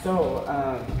 but. So,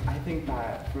 I think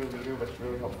that for a leader, what's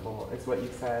really helpful is what you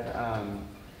said,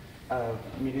 of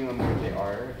meeting them where they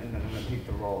are and then them take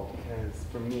the role. Because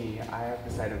for me, I have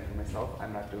decided for myself,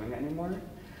 I'm not doing it anymore.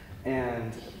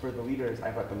 And for the leaders,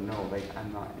 I've let them know, like,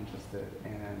 I'm not interested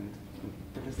in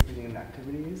participating in the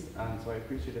activities. So I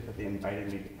appreciated that they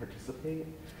invited me to participate,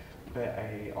 but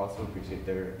I also appreciate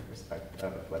their respect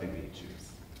of letting me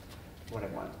choose what I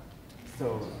want.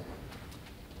 So.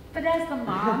 But as the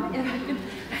mom,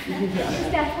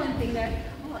 just that one thing there,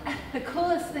 the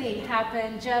coolest thing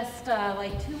happened just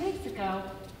like 2 weeks ago.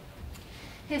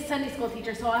 His Sunday school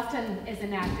teacher, so Austin is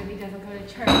inactive, he doesn't go to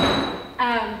church.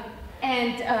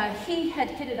 He had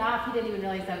hit it off, he didn't even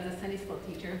realize I was a Sunday school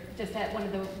teacher, just at one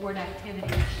of the ward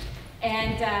activities.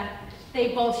 And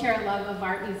they both share a love of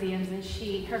art museums, and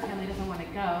her family doesn't want to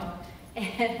go.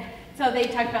 And so they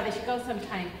talked about they should go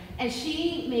sometime. And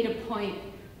she made a point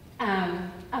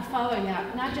of following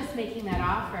up, not just making that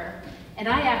offer. And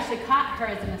I actually caught her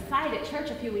as an aside at church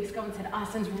a few weeks ago and said,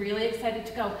 Austin's really excited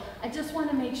to go. I just want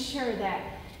to make sure that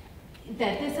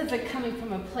this isn't coming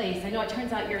from a place. I know it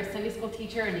turns out you're a Sunday school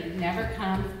teacher and he never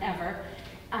comes, ever.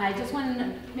 I just want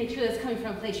to make sure that's coming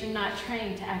from a place you're not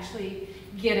trying to actually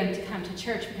get him to come to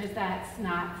church, because that's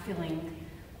not feeling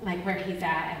like where he's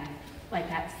at and like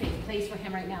that safe place for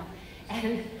him right now.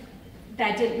 And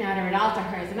that didn't matter at all to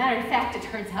her. As a matter of fact, it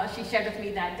turns out she shared with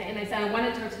me that day, and I said I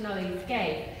wanted her to know that he's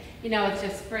gay. You know, it's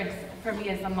just for me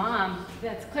as a mom,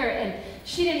 that's clear. And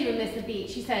she didn't even miss a beat.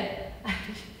 She said,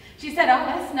 oh,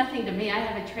 that's nothing to me. I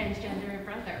have a transgender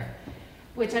brother,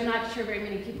 which I'm not sure very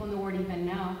many people in the ward even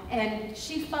know. And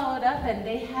she followed up, and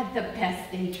they had the best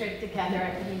day trip together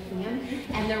at the museum.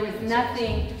 And there was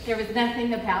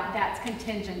nothing about that's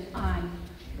contingent on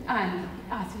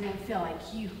Austin didn't feel like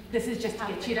this is just to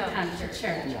get you to come to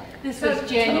church. This was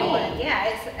genuine. Yeah,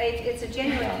 it's a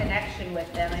genuine connection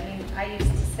with them. I mean, I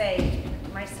used to say,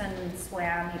 my son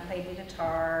swam, he played the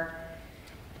guitar,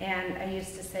 and I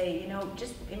used to say,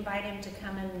 just invite him to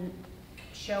come and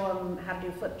show him how to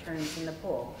do flip turns in the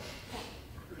pool.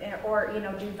 Or,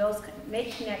 do those,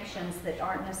 make connections that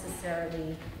aren't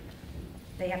necessarily,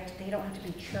 they don't have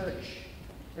to be church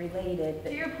related.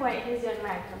 To your point, his young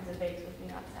man comes and bakes with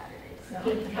me on Saturdays. So.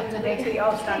 He comes and bakes with you.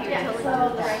 Oh, stop. Yeah,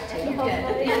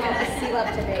 He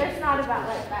loves to bake. It's not about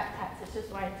like backpacks. It's just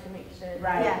wanted to make sure that,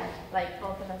 right. like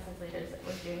both of us as leaders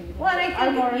were doing. Well, and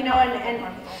I think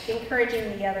and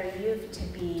encouraging the other youth to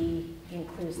be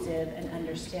inclusive and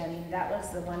understanding. That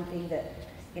was the one thing that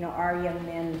our young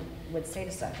men would say to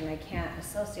us, I can't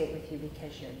associate with you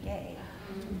because you're gay.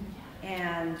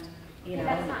 And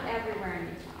that's not everywhere in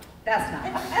Utah. That's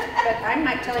not. But I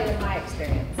might tell you my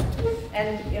experience.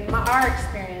 And in our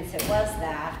experience, it was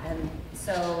that. And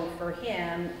so for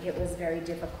him, it was very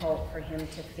difficult for him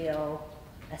to feel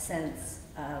a sense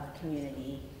of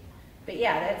community. But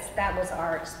yeah, that was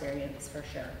our experience for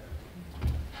sure.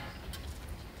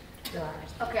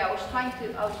 Okay, I was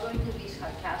going to be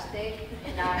sarcastic,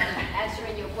 and I'm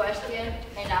answering your question,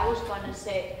 and I was going to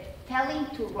say, tell him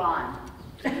to run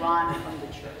from the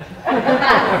church.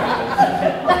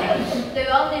 Okay, the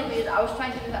only reason I was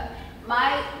trying to do that,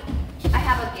 I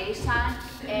have a gay son,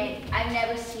 and I've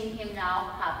never seen him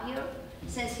now happier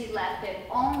since he left it,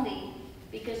 only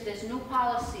because this new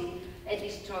policy, it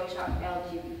destroys our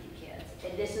LGBT kids.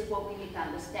 And this is what we need to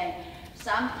understand.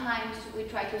 Sometimes we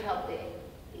try to help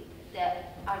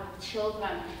our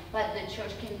children, but the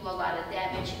church can do a lot of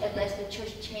damage unless the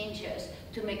church changes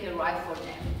to make it right for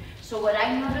them. So what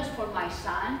I noticed for my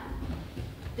son,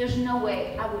 there's no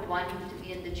way I would want him to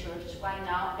be in the church right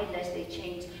now unless they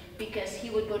change, because he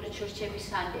would go to church every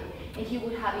Sunday and he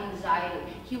would have anxiety,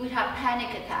 he would have panic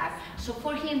attacks. So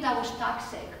for him that was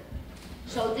toxic.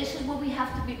 So this is where we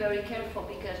have to be very careful,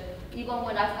 because even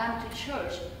when I've gone to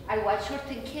church, I watch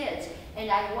certain kids, and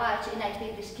I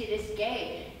think this kid is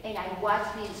gay, and I watch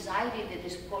the anxiety that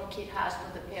this poor kid has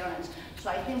with the parents. So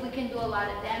I think we can do a lot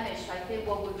of damage. So I think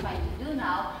what we're trying to do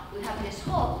now, we have this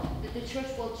hope that the church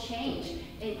will change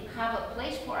and have a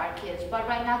place for our kids. But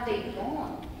right now they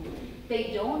don't.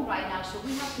 They don't right now. So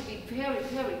we have to be very,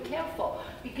 very careful,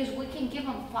 because we can give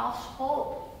them false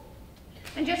hope.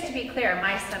 And just to be clear,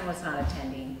 my son was not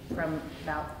attending from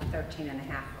about 13 and a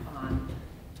half on.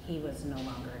 He was no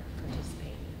longer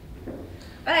participating.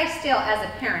 But I still, as a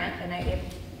parent, and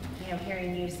you know,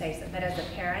 hearing you say so, but as a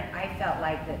parent, I felt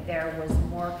like that there was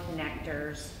more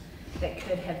connectors that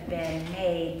could have been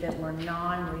made that were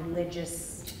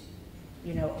non-religious,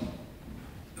 you know,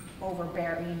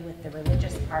 overbearing with the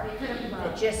religious part.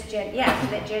 That just,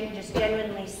 just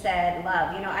genuinely said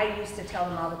love. You know, I used to tell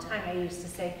them all the time, I used to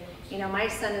say, you know, my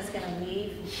son is going to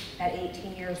leave at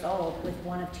 18 years old with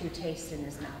one of two tastes in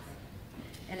his mouth.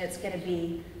 And it's going to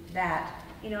be that,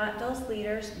 you know, those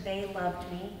leaders, they loved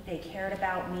me, they cared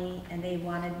about me, and they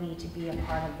wanted me to be a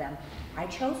part of them. I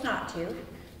chose not to,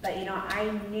 but, you know,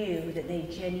 I knew that they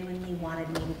genuinely wanted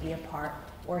me to be a part,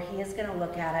 or he is going to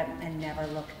look at him and never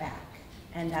look back.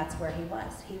 And that's where he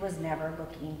was. He was never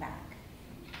looking back.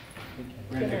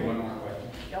 We're going to take one more question.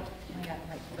 Yep, I got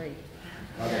like 3.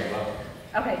 Okay, well.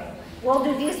 Okay, we'll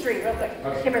do these 3 real quick.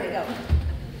 Okay. Kimberly, go.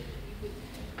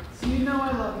 So you know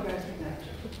I love you guys to death.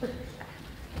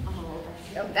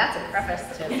 Oh, that's a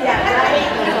preface to.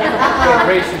 Yeah,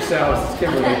 brace yourselves,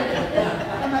 Kimberly.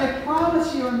 And I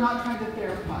promise you I'm not trying to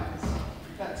therapize.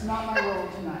 That's not my role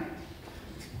tonight.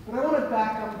 But I want to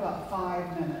back up about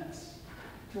 5 minutes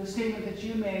to a statement that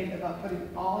you made about putting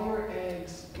all your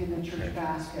eggs in the church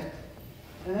basket.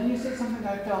 And then you said something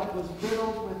I felt was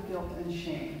riddled with guilt and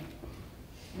shame.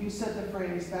 You said the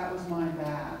phrase, "that was my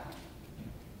bad."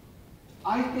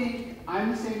 I think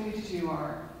I'm the same age as you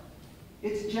are.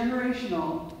 It's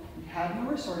generational. We had no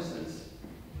resources.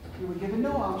 We were given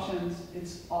no options.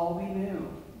 It's all we knew.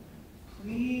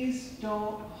 Please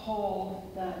don't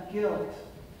hold that guilt.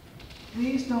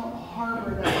 Please don't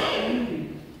harbor that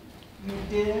shame. You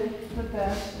did the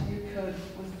best you could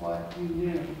with what you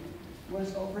knew. What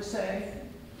does Oprah say?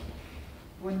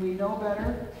 When we know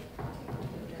better,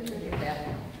 we do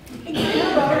better.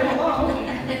 Hello.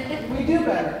 We do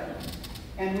better.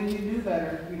 And when you knew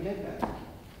better, we did better.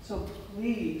 So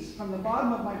please, from the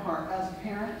bottom of my heart, as a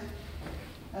parent,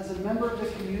 as a member of the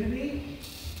community,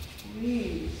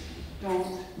 please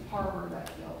don't harbor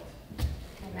that guilt.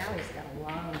 And now he's got a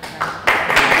long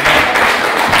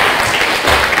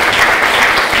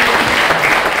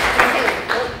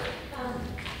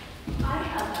I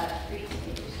have 3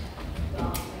 teenagers.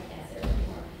 Well, I can't say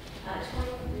more.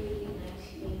 23,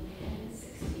 19, and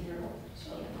 16-year-old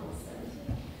children, almost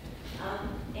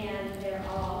 17. And they're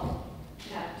all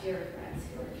have dear friends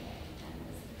who are gay and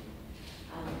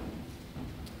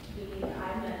lesbian.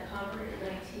 I'm a convert at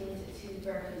 19 to 2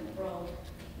 birth in the world,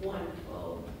 wonderful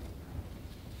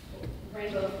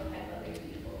rainbow from other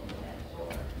people.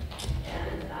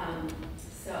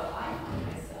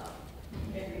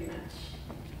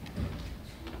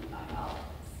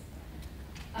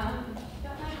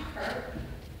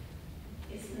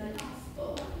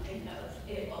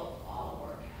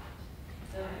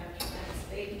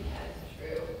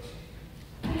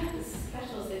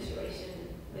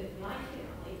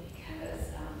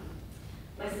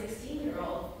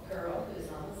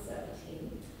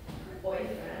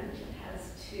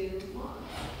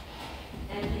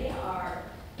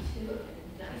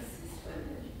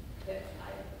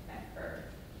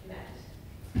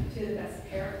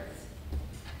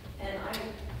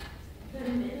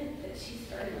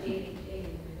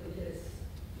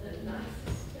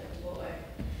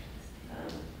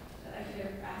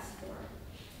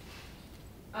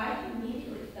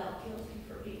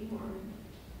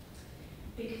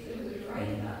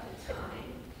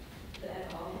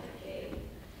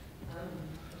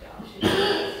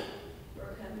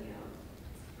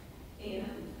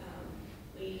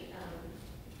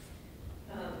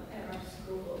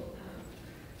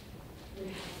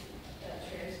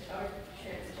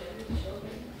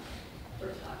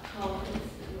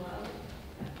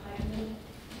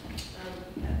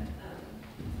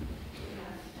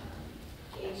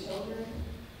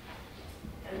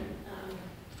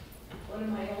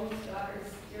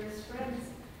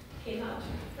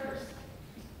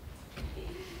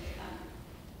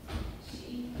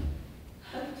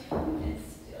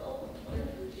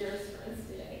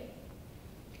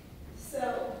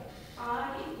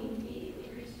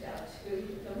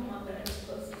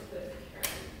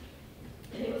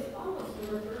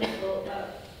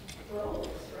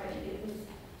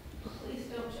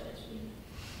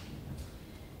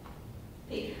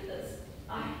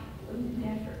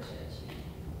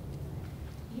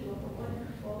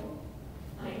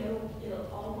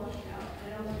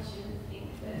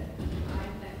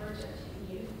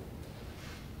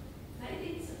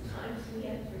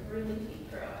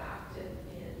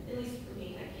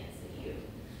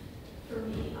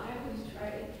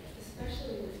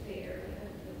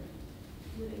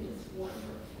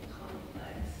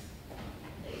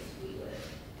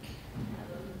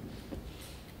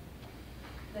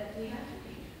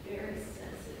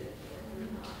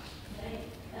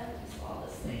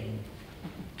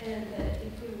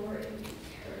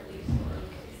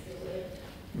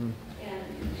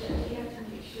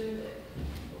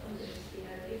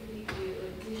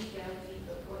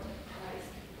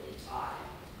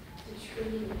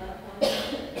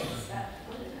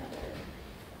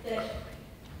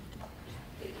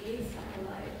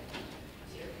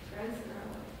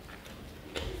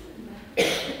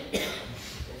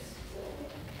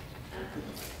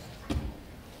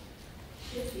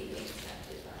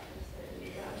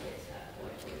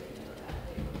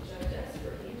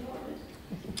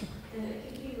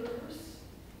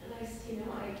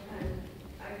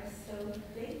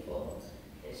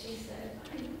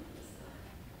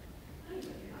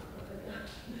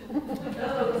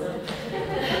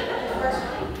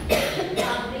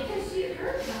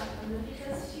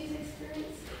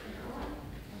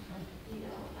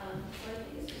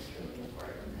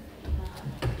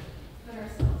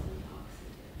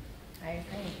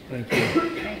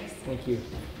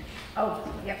 Oh,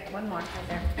 yep, one more right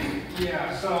there.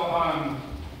 Yeah, so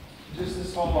just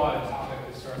this whole topic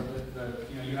is sort of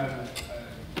you had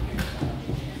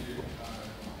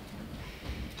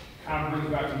kind of brings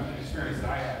back an experience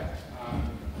that I had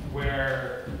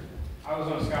where I was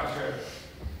on a scout trip,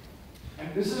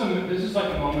 and this is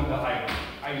like a moment that like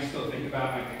I still think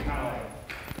about, and it kind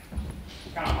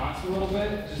of haunts me a little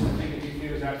bit just to think that these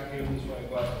leaders actually came this way,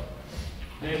 but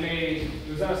it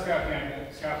was at a scout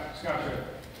camp, scout trip,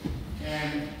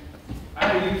 and I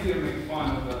had a youth leader make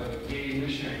fun of a gay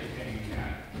missionary thing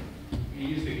that he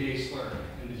used a gay slur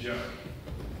in the joke.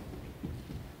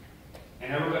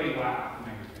 And everybody laughed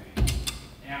and everything.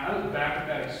 And I look back at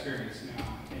that experience now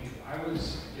and think if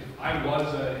I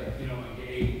was a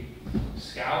gay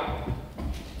scout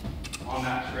on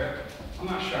that trip, I'm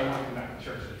not sure I want to come back to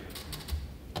church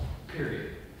again.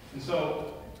 Period.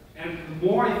 And the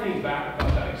more I think back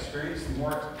about that experience, the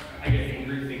more I get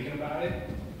angry thinking about it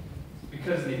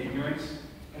because of the ignorance.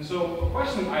 And so the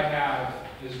question I have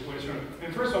is,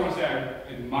 and first I want to say I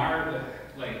admire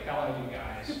the hell out of you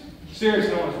guys.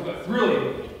 Seriously, but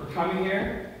really, for coming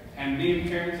here and being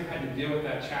parents have had to deal with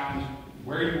that challenge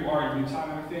where you are in Utah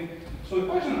and everything. So the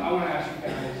question I want to ask you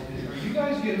guys is, are you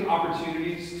guys getting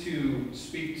opportunities to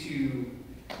speak to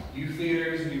youth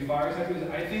leaders and do Fireside? Because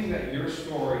I think that your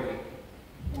story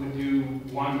would do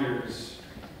wonders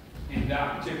in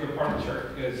that particular part of the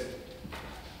church, because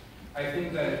I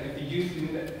think that if the youth knew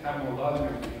that have more love and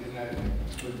everything, then that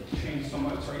would change so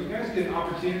much. So are you guys getting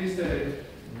opportunities to...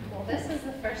 Well, this is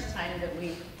the first time that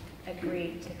we've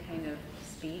agreed to kind of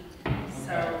speak,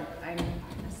 so I'm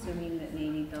assuming that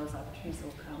maybe those opportunities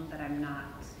will come, but I'm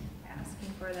not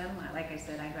asking for them. Like I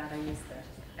said, I'd rather use the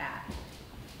bat.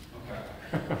 Okay.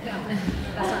 No,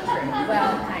 that's not true.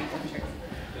 Well, kind of true.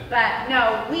 But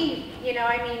no, we've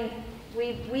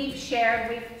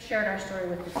shared our story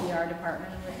with the PR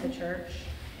department and with the church,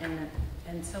 and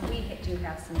so we do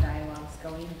have some dialogues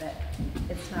going, but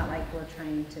it's not like we're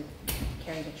trying to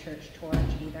carry the church torch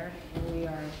either. We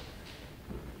are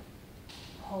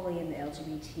wholly in the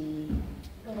LGBT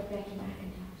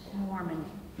Mormon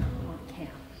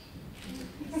camp.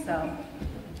 So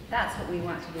that's what we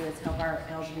want to do, is help our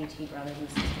LGBT brothers and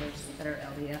sisters that are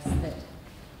LDS, that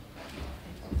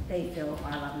they feel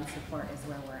our love and support is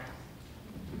where we're at.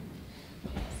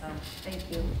 So, thank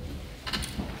you.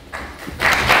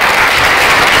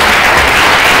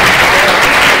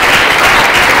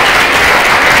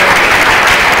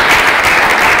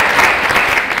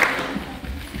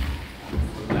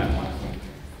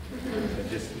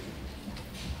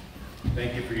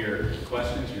 Thank you for your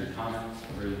questions, your comments,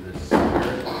 for the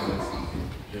spirit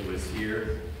that was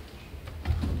here.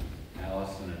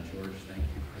 Alyson and George, thank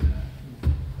you for that.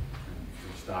 And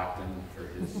for Stockton, for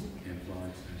his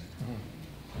influence.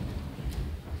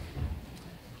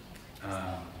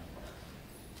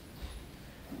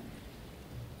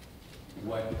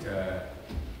 What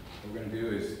we're going to do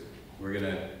is we're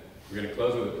going to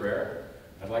close with a prayer.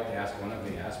 I'd like to ask one of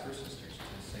the Asper sisters to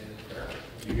say the prayer.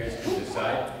 You guys can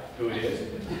decide who it is.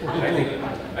 I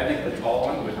think the tall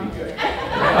one would be good. You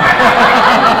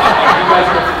guys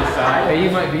get to decide. Hey, you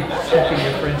might be checking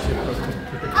your friendship.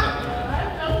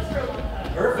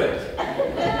 Perfect.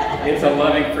 It's a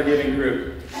loving, forgiving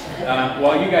group.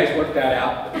 While you guys work that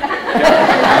out,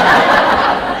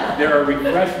 there are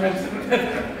refreshments.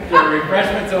 There are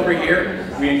refreshments over here.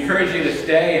 We encourage you to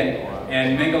stay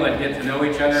and mingle and get to know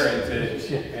each other and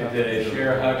to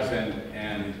share hugs and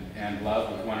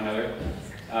love with one another.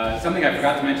 Something I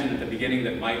forgot to mention at the beginning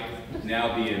that might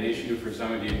now be an issue for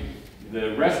some of you: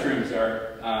 the restrooms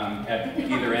are at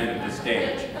either end of the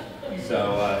stage.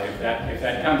 So if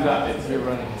that comes up, it's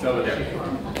over there.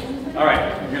 All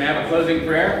right, we're going to have a closing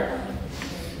prayer.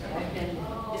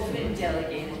 It's been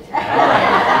delegated. All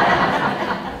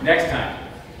right. Next time.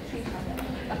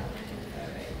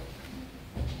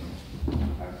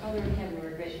 Our Father in heaven,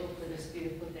 we're grateful for this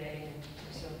beautiful day, and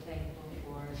we're so thankful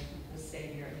for the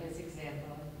Savior and His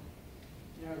example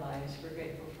in our lives. We're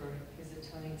grateful for His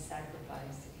atoning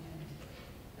sacrifice and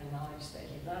the knowledge that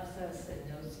He loves us and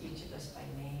knows each of us by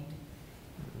name.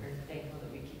 We're thankful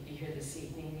that we could be here this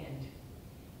evening and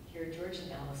hear George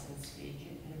and Alyson speak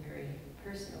in a very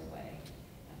personal way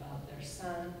about their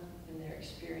son and their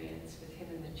experience with him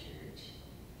in the church.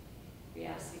 We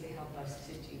ask you to help us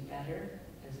to do better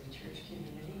as a church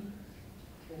community,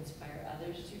 to inspire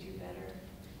others to do better,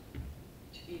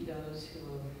 to be those who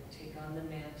will take on the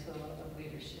mantle of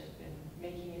leadership and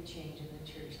making a change in the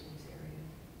church in this area.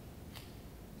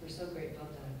 We're so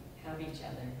grateful to have each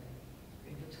other,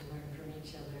 grateful to learn from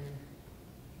each other.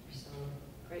 We're so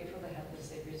grateful to have the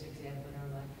Savior's example in our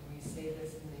life. And we say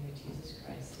this in the name of Jesus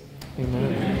Christ.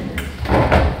 Amen. Amen.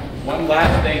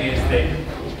 last thing is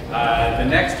that the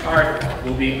next Hearth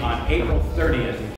will be on April 30th.